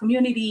out in the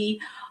community,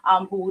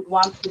 who would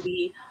want to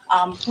be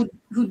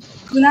who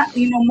not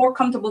more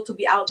comfortable to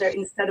be out there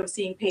instead of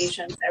seeing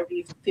patients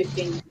every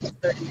 15 minutes,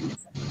 30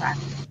 minutes of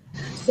practice.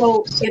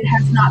 So it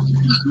has not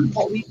been easy,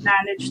 but we've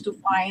managed to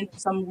find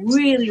some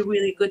really,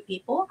 really good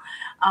people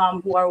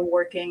who are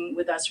working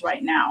with us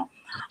right now.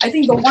 I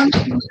think the one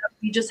thing that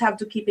we just have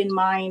to keep in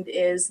mind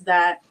is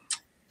that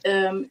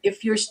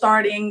if you're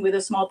starting with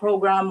a small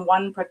program,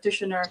 one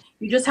practitioner,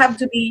 you just have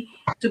to be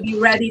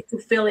ready to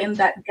fill in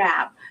that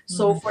gap. Mm-hmm.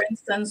 So, for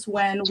instance,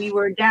 when we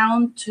were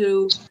down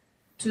to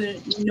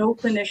no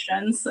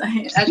clinicians,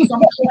 at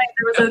some point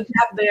there was a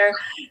gap there.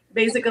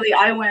 Basically,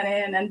 I went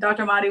in and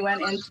Dr. Matti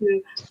went in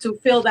to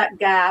fill that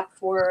gap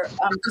for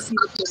to see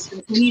the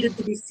patients who needed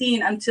to be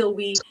seen until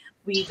we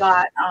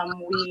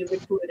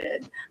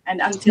recruited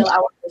and until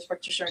our first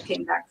practitioner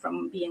came back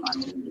from being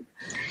on leave.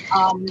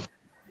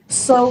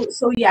 So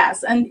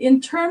yes, and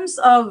in terms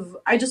of,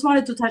 I just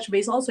wanted to touch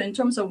base also in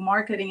terms of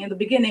marketing in the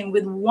beginning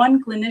with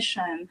one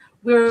clinician,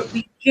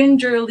 we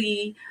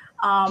gingerly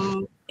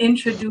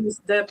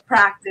introduced the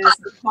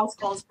house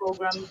calls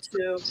program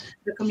to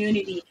the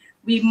community.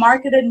 We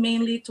marketed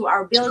mainly to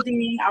our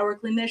building, our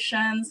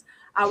clinicians,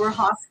 our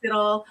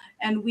hospital,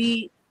 and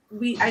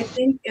I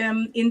think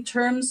in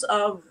terms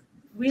of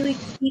really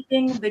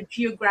keeping the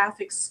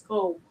geographic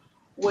scope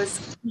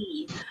was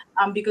key,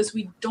 because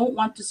we don't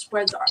want to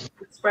spread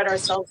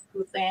ourselves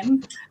too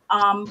thin.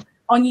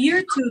 On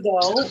year 2,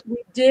 though,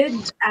 we did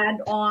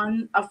add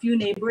on a few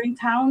neighboring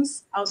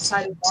towns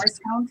outside of Morris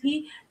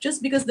County,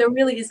 just because there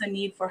really is a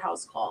need for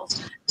house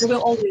calls. There will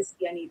always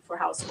be a need for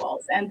house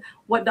calls. And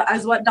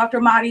as what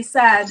Dr. Matti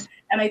said,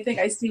 and I think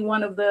I see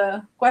one of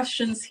the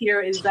questions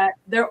here is that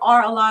there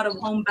are a lot of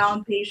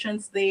homebound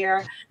patients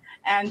there.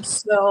 And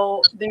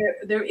so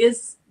there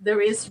is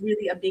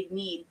really a big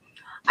need.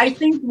 I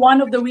think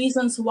one of the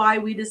reasons why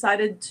we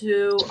decided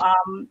to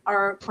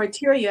our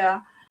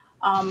criteria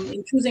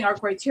in choosing our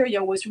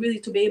criteria was really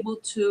to be able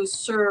to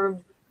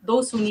serve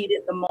those who need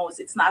it the most.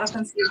 It's not a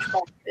concierge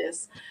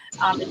practice.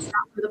 It's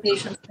not for the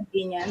patient's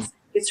convenience.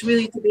 It's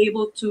really to be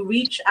able to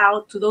reach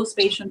out to those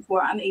patients who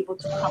are unable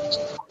to come.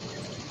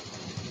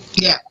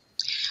 Yeah.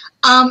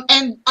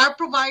 And our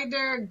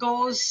provider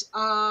goes,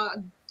 will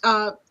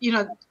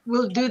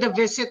do the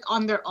visit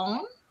on their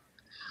own.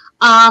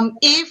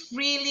 If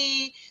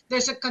really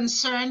there's a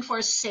concern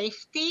for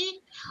safety,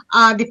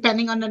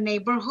 depending on the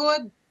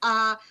neighborhood,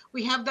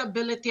 we have the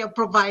ability of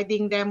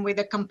providing them with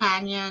a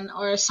companion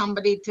or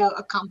somebody to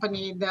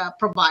accompany the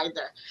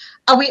provider.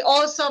 We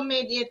also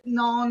made it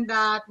known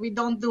that we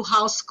don't do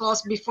house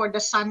calls before the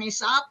sun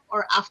is up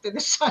or after the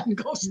sun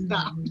goes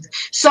down.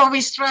 So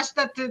we stress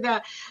that to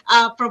the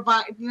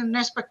the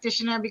nurse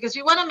practitioner, because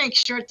we want to make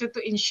sure to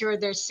ensure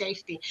their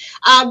safety.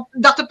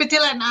 Dr.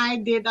 Petilla and I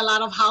did a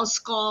lot of house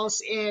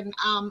calls in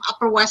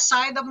Upper West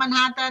Side of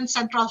Manhattan,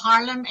 Central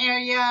Harlem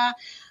area,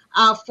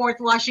 Fort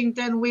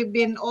Washington. We've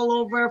been all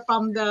over,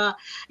 from the,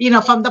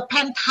 from the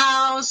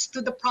penthouse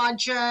to the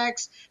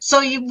projects. So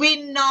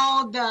we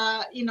know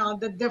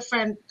the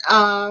different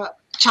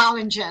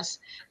challenges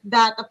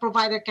that a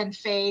provider can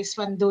face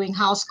when doing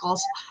house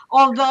calls.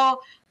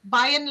 Although,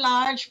 by and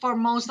large, for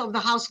most of the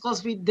house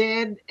calls we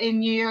did in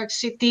New York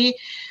City,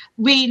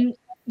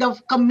 the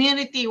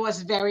community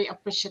was very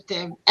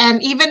appreciative,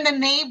 and even the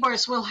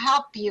neighbors will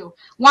help you.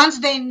 Once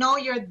they know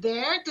you're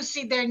there to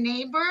see their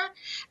neighbor,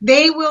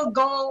 they will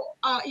go,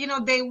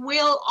 they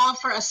will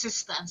offer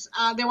assistance.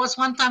 There was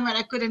one time when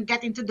I couldn't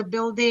get into the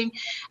building,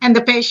 and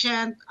the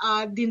patient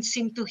didn't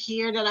seem to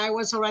hear that I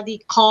was already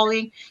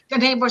calling. The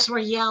neighbors were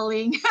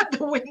yelling at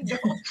the window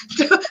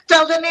to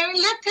tell the neighbor,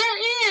 let her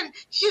in,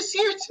 she's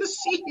here to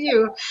see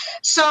you.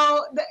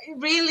 So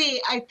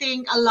really, I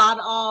think a lot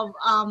of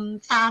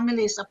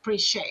families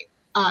appreciate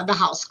the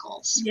house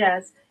calls.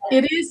 Yes,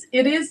 it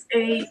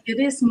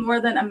is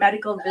more than a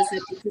medical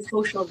visit. It's a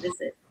social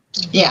visit.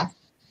 Yeah.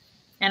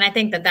 And I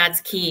think that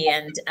that's key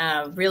and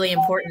really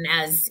important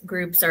as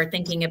groups are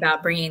thinking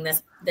about bringing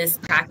this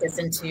practice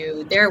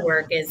into their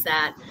work, is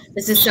that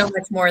this is so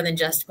much more than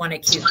just one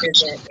acute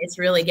visit. It's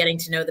really getting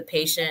to know the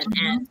patient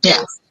and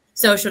those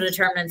social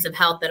determinants of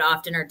health that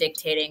often are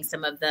dictating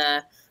some of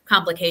the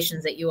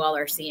complications that you all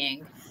are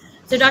seeing.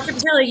 So Dr.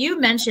 Petilla, you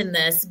mentioned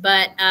this,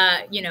 but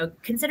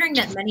considering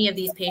that many of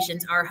these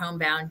patients are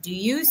homebound, do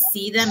you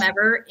see them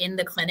ever in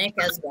the clinic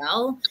as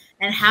well?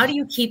 And how do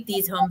you keep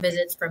these home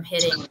visits from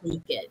hitting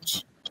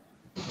leakage?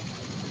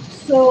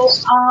 So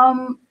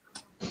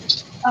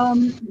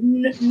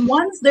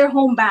once they're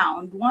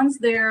homebound, once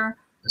they're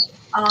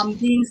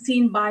being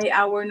seen by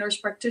our nurse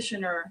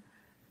practitioner,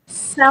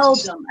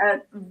 seldom,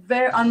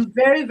 on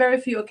very, very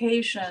few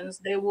occasions,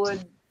 they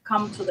would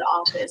come to the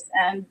office.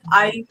 And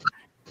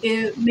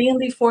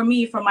mainly for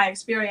me, from my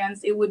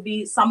experience, it would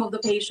be some of the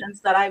patients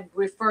that I've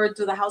referred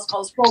to the house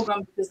calls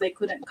program because they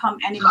couldn't come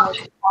anymore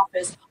to the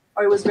office,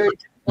 or it was very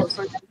difficult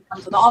for them to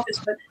come to the office.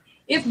 But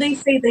if they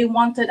say they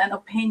wanted an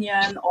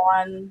opinion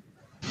on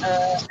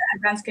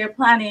advanced care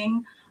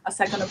planning, a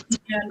second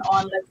opinion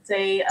on, let's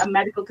say, a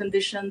medical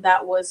condition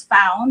that was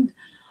found,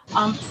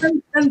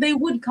 then they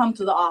would come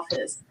to the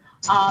office.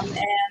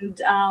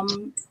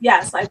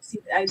 Yes, I've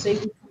seen they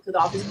would come to the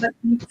office, but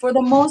for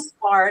the most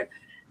part,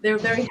 they're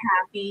very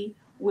happy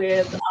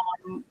with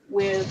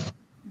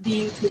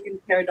being taken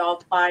care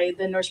of by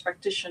the nurse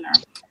practitioner.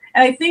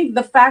 And I think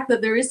the fact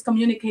that there is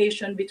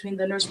communication between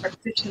the nurse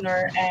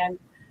practitioner and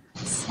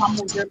some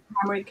of their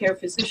primary care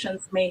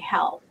physicians may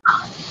help.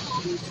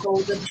 So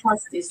the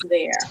trust is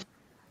there.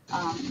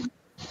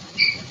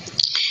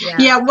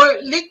 Well,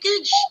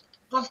 leakage,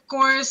 of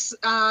course,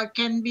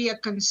 can be a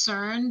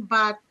concern,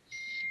 but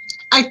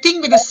I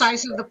think with the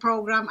size of the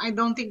program, I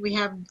don't think we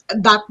have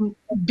that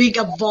big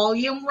a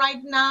volume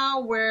right now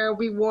where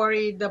we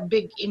worry the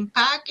big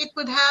impact it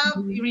would have,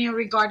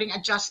 regarding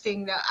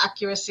adjusting the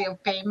accuracy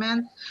of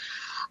payment.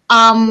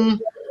 And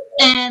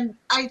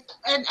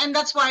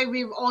that's why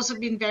we've also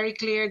been very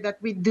clear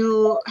that we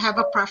do have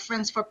a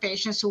preference for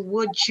patients who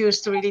would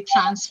choose to really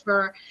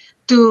transfer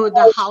to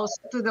the house,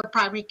 to the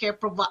primary care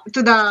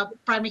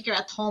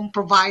at home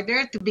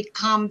provider to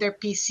become their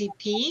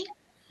PCP.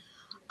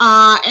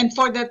 And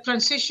for the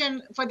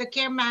transition, for the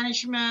care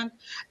management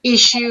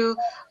issue,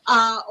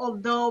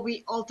 although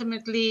we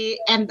ultimately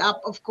end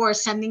up, of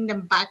course, sending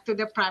them back to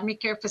their primary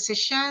care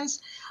physicians,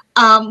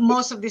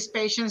 most of these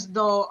patients,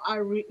 though,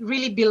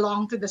 really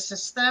belong to the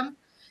system.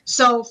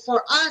 So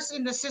for us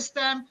in the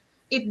system,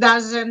 it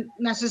doesn't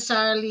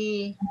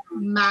necessarily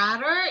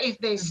matter if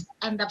they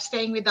end up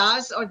staying with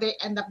us or they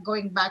end up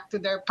going back to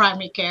their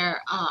primary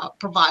care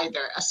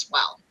provider as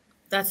well.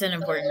 That's an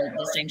important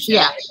distinction.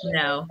 Yeah.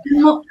 No.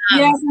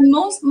 Yes, and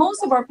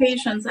most of our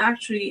patients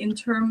actually, in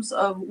terms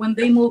of when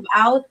they move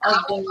out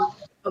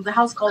of the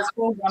house calls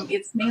program,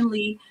 it's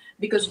mainly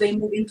because they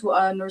move into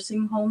a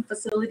nursing home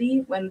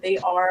facility when they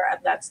are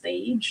at that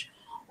stage,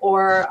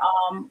 or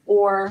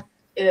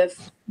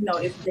if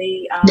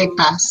they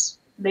pass,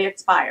 they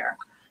expire.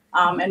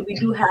 And we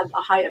do have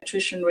a high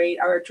attrition rate.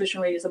 Our attrition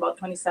rate is about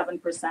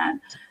 27%.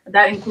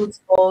 That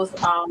includes both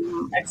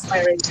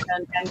expiration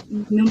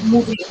and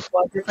moving to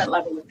a different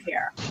level of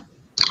care.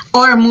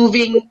 Or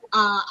moving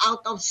out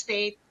of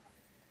state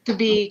to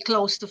be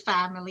close to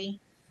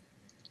family.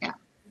 Yeah.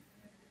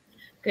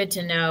 Good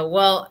to know.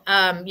 Well,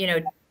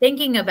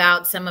 thinking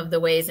about some of the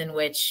ways in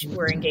which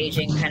we're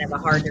engaging kind of a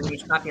hard to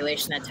reach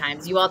population at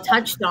times, you all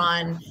touched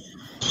on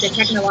the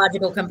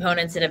technological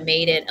components that have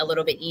made it a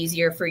little bit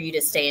easier for you to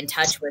stay in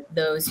touch with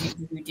those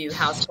who do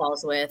house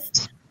calls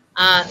with.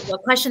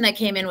 What question that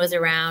came in was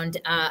around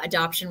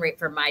adoption rate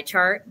for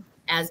MyChart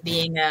as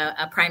being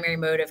a primary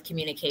mode of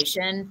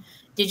communication.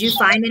 Did you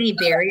find any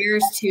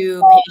barriers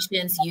to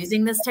patients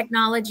using this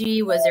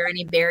technology? Was there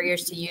any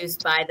barriers to use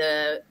by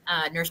the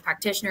nurse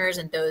practitioners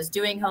and those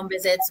doing home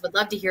visits? Would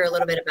love to hear a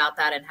little bit about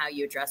that and how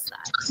you address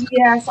that.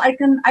 Yes, I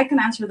can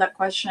answer that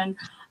question.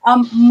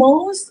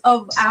 Most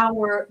of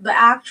the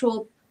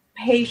actual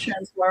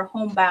patients who are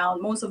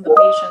homebound, most of the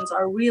patients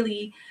are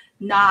really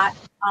not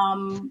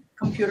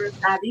computer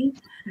savvy,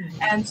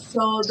 and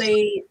so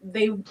they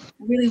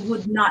really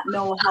would not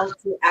know how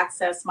to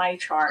access my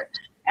chart.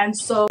 And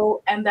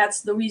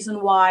that's the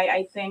reason why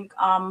I think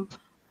our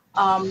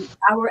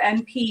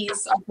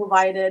NPs are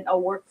provided a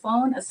work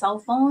phone, a cell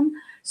phone.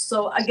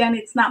 So again,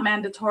 it's not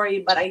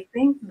mandatory, but I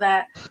think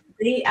that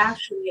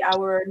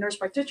our nurse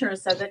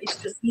practitioners said that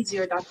it's just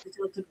easier, Dr.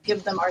 Till, to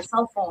give them our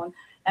cell phone,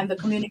 and the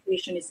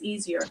communication is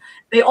easier.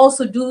 They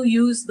also do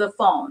use the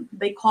phone.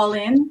 They call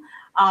in,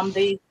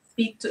 they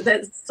speak to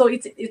that. So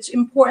it's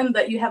important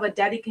that you have a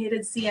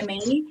dedicated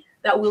CMA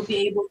that will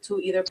be able to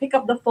either pick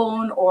up the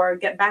phone or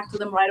get back to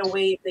them right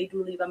away if they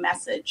do leave a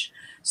message.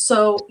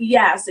 So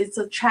yes, it's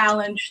a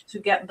challenge to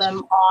get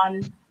them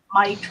on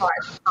my chart.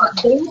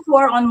 But those who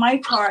are on my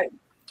chart,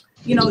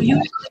 usually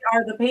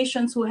are the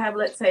patients who have,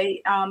 let's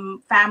say,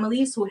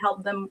 families who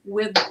help them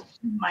with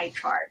my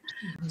chart.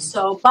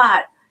 So,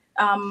 but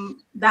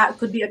that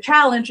could be a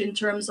challenge in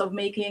terms of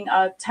making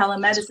a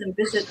telemedicine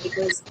visit,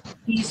 because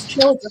these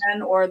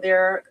children or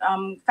their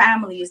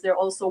families, they're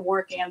also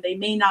working and they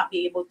may not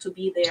be able to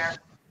be there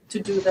to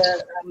do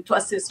to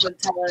assist with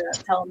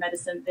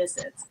telemedicine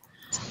visits.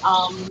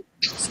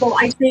 So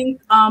I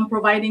think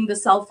providing the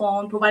cell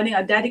phone, providing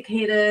a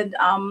dedicated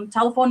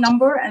telephone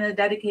number and a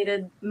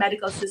dedicated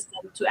medical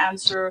system to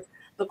answer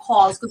the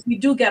calls, because we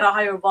do get a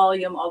higher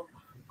volume of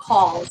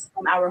calls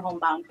from our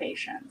homebound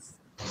patients.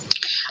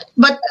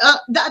 But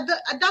the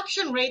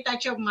adoption rate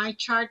actually of my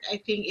chart, I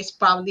think, is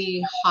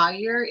probably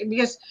higher,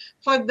 because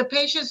for the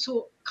patients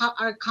who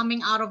are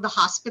coming out of the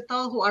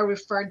hospital who are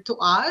referred to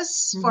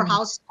us for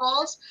house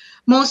calls,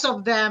 most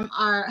of them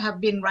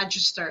have been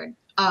registered,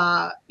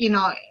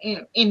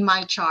 in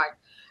my chart,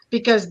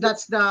 because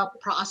that's the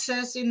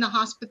process in the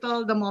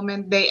hospital. The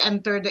moment they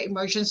enter the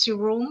emergency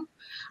room,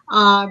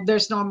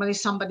 there's normally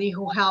somebody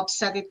who helps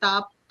set it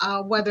up,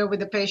 whether with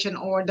the patient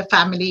or the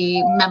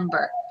family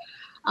member.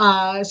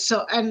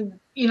 So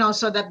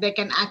that they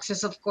can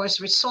access, of course,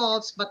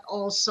 results, but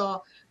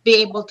also be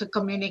able to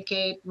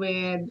communicate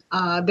with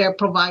their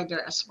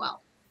provider as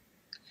well.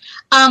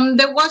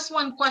 There was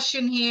one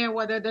question here,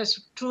 whether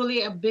there's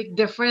truly a big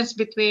difference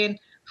between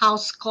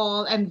house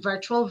call and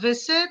virtual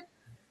visit.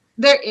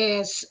 There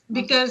is,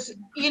 because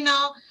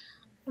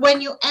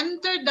when you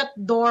enter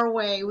that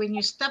doorway, when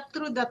you step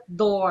through that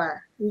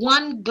door,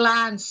 one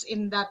glance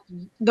in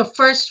the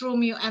first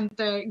room you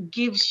enter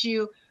gives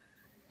you,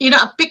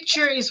 a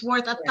picture is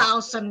worth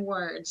 1,000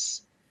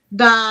 words.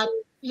 That,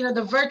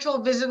 the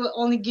virtual visit will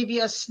only give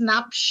you a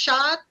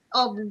snapshot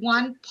of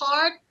one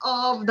part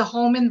of the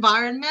home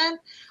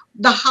environment.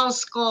 The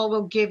house call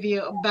will give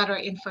you better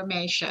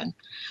information.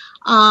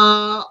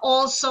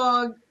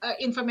 Also,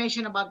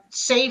 information about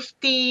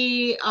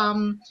safety,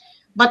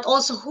 but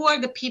also who are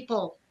the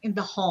people in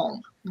the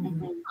home.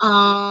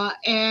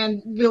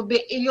 And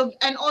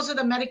and also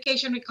the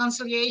medication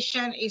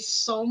reconciliation is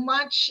so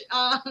much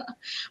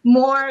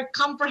more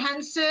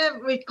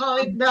comprehensive. We call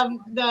it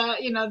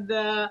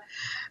the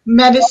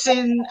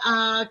medicine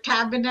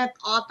cabinet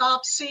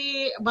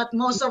autopsy, but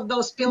most of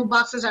those pill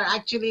boxes are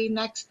actually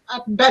next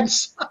at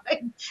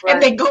bedside,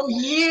 and they go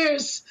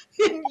years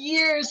and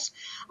years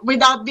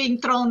without being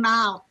thrown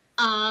out.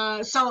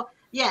 So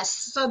yes,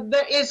 so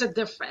there is a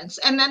difference,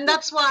 and then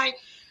that's why,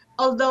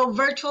 although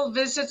virtual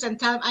visits and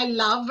I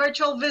love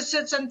virtual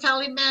visits and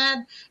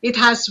telemed, it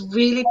has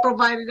really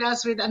provided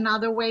us with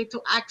another way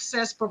to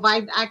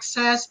provide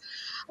access.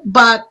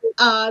 But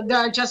there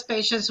are just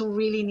patients who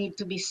really need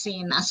to be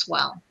seen as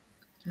well.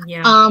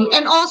 Yeah.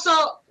 And also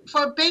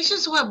for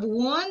patients who have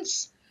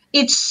wounds,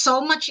 it's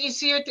so much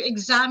easier to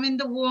examine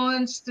the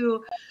wounds,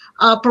 to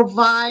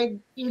provide,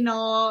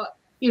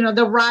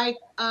 the right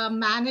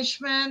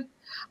management,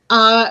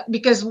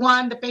 because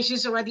one, the patient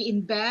is already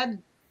in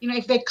bed.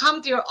 If they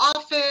come to your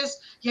office,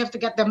 you have to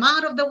get them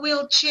out of the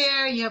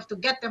wheelchair, you have to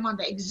get them on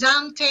the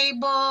exam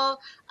table,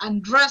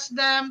 undress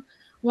them.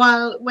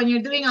 While when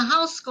you're doing a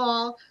house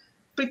call,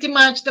 pretty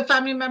much the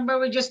family member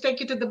will just take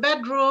you to the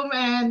bedroom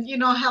and,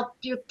 help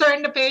you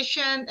turn the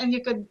patient, and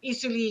you could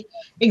easily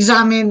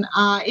examine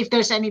if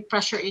there's any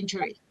pressure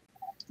injury.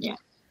 Yeah.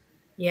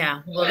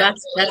 Yeah, well,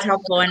 that's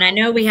helpful. And I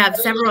know we have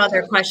several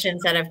other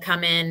questions that have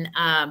come in,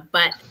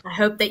 but I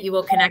hope that you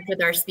will connect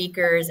with our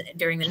speakers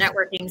during the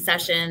networking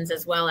sessions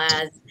as well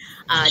as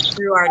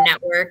through our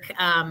network.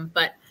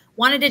 But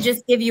wanted to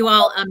just give you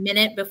all a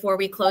minute before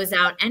we close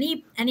out.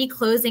 Any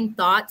closing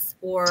thoughts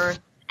or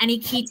any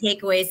key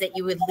takeaways that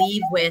you would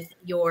leave with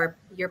your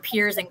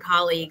peers and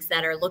colleagues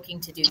that are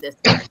looking to do this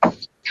work?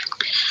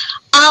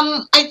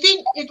 I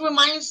think it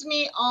reminds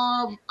me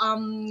of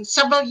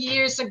several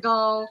years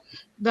ago,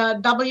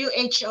 the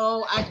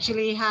WHO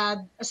actually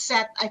had a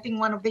set, I think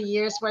one of the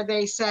years, where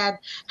they said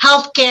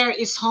healthcare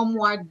is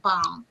homeward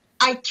bound.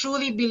 I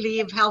truly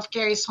believe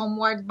healthcare is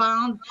homeward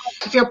bound.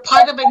 If you're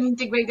part of an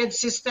integrated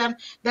system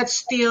that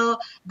still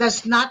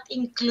does not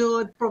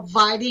include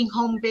providing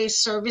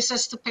home-based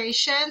services to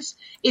patients,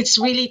 it's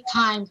really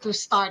time to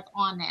start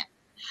on it.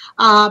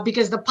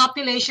 Because the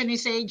population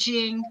is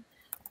aging.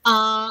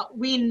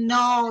 We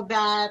know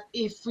that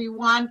if we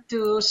want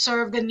to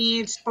serve the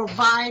needs,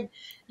 provide,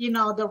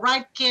 the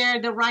right care,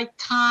 the right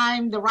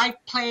time, the right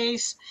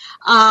place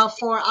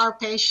for our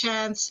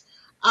patients,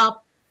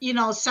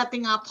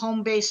 setting up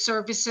home-based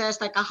services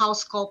like a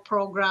house call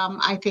program,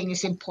 I think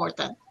is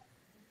important.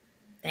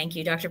 Thank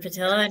you, Dr.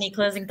 Petilla. Any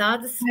closing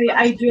thoughts?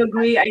 I do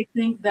agree. I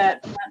think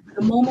that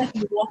the moment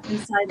you walk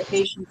inside a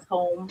patient's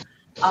home,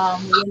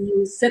 when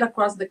you sit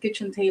across the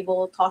kitchen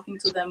table, talking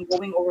to them,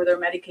 going over their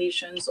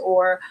medications,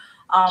 or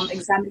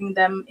examining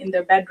them in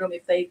their bedroom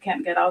if they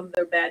can't get out of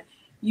their bed,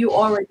 you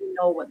already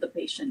know what the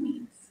patient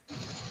needs.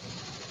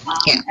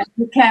 And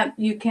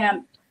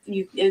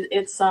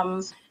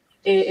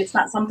it's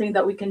not something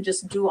that we can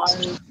just do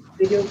on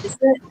video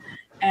visit.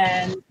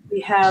 And we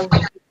have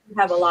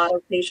a lot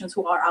of patients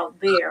who are out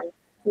there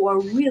who are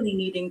really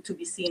needing to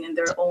be seen in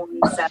their own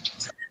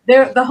setting.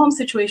 The home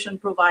situation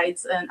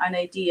provides an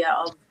idea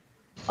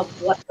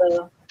of what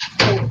the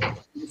home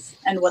is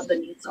and what the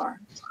needs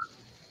are.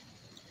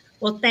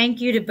 Well, thank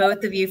you to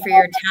both of you for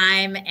your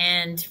time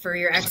and for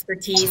your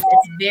expertise.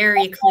 It's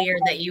very clear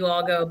that you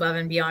all go above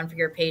and beyond for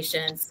your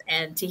patients.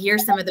 And to hear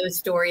some of those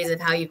stories of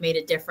how you've made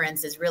a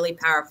difference is really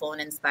powerful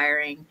and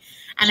inspiring.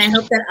 And I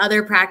hope that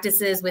other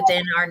practices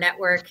within our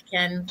network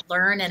can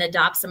learn and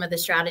adopt some of the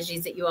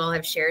strategies that you all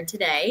have shared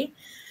today.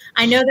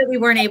 I know that we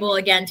weren't able,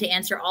 again, to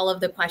answer all of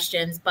the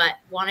questions, but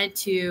wanted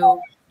to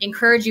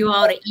encourage you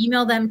all to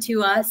email them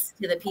to us,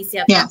 to the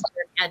PCF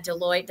at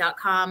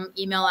Deloitte.com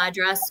email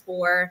address,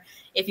 or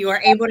if you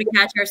are able to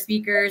catch our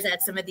speakers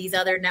at some of these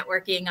other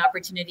networking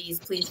opportunities,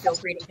 please feel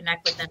free to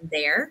connect with them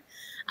there.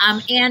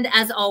 And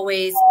as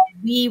always,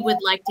 we would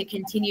like to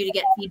continue to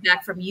get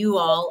feedback from you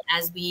all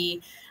as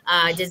we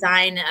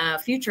design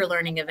future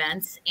learning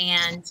events,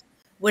 and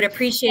would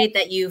appreciate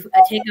that you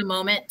take a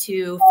moment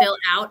to fill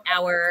out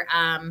our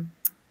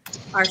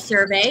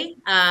survey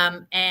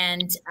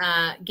and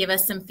give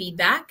us some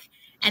feedback.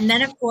 And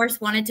then, of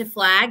course, wanted to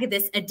flag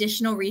this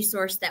additional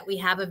resource that we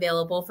have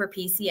available for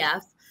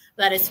PCF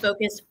that is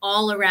focused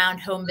all around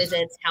home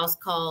visits, house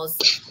calls,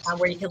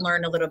 where you can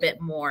learn a little bit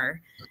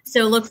more.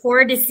 So look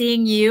forward to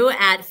seeing you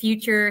at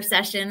future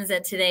sessions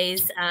at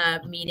today's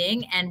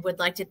meeting, and would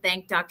like to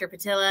thank Dr.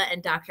 Petilla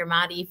and Dr.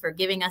 Matti for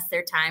giving us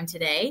their time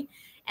today.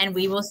 And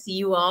we will see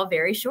you all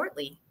very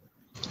shortly.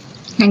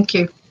 Thank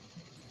you.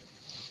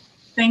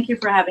 Thank you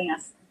for having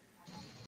us.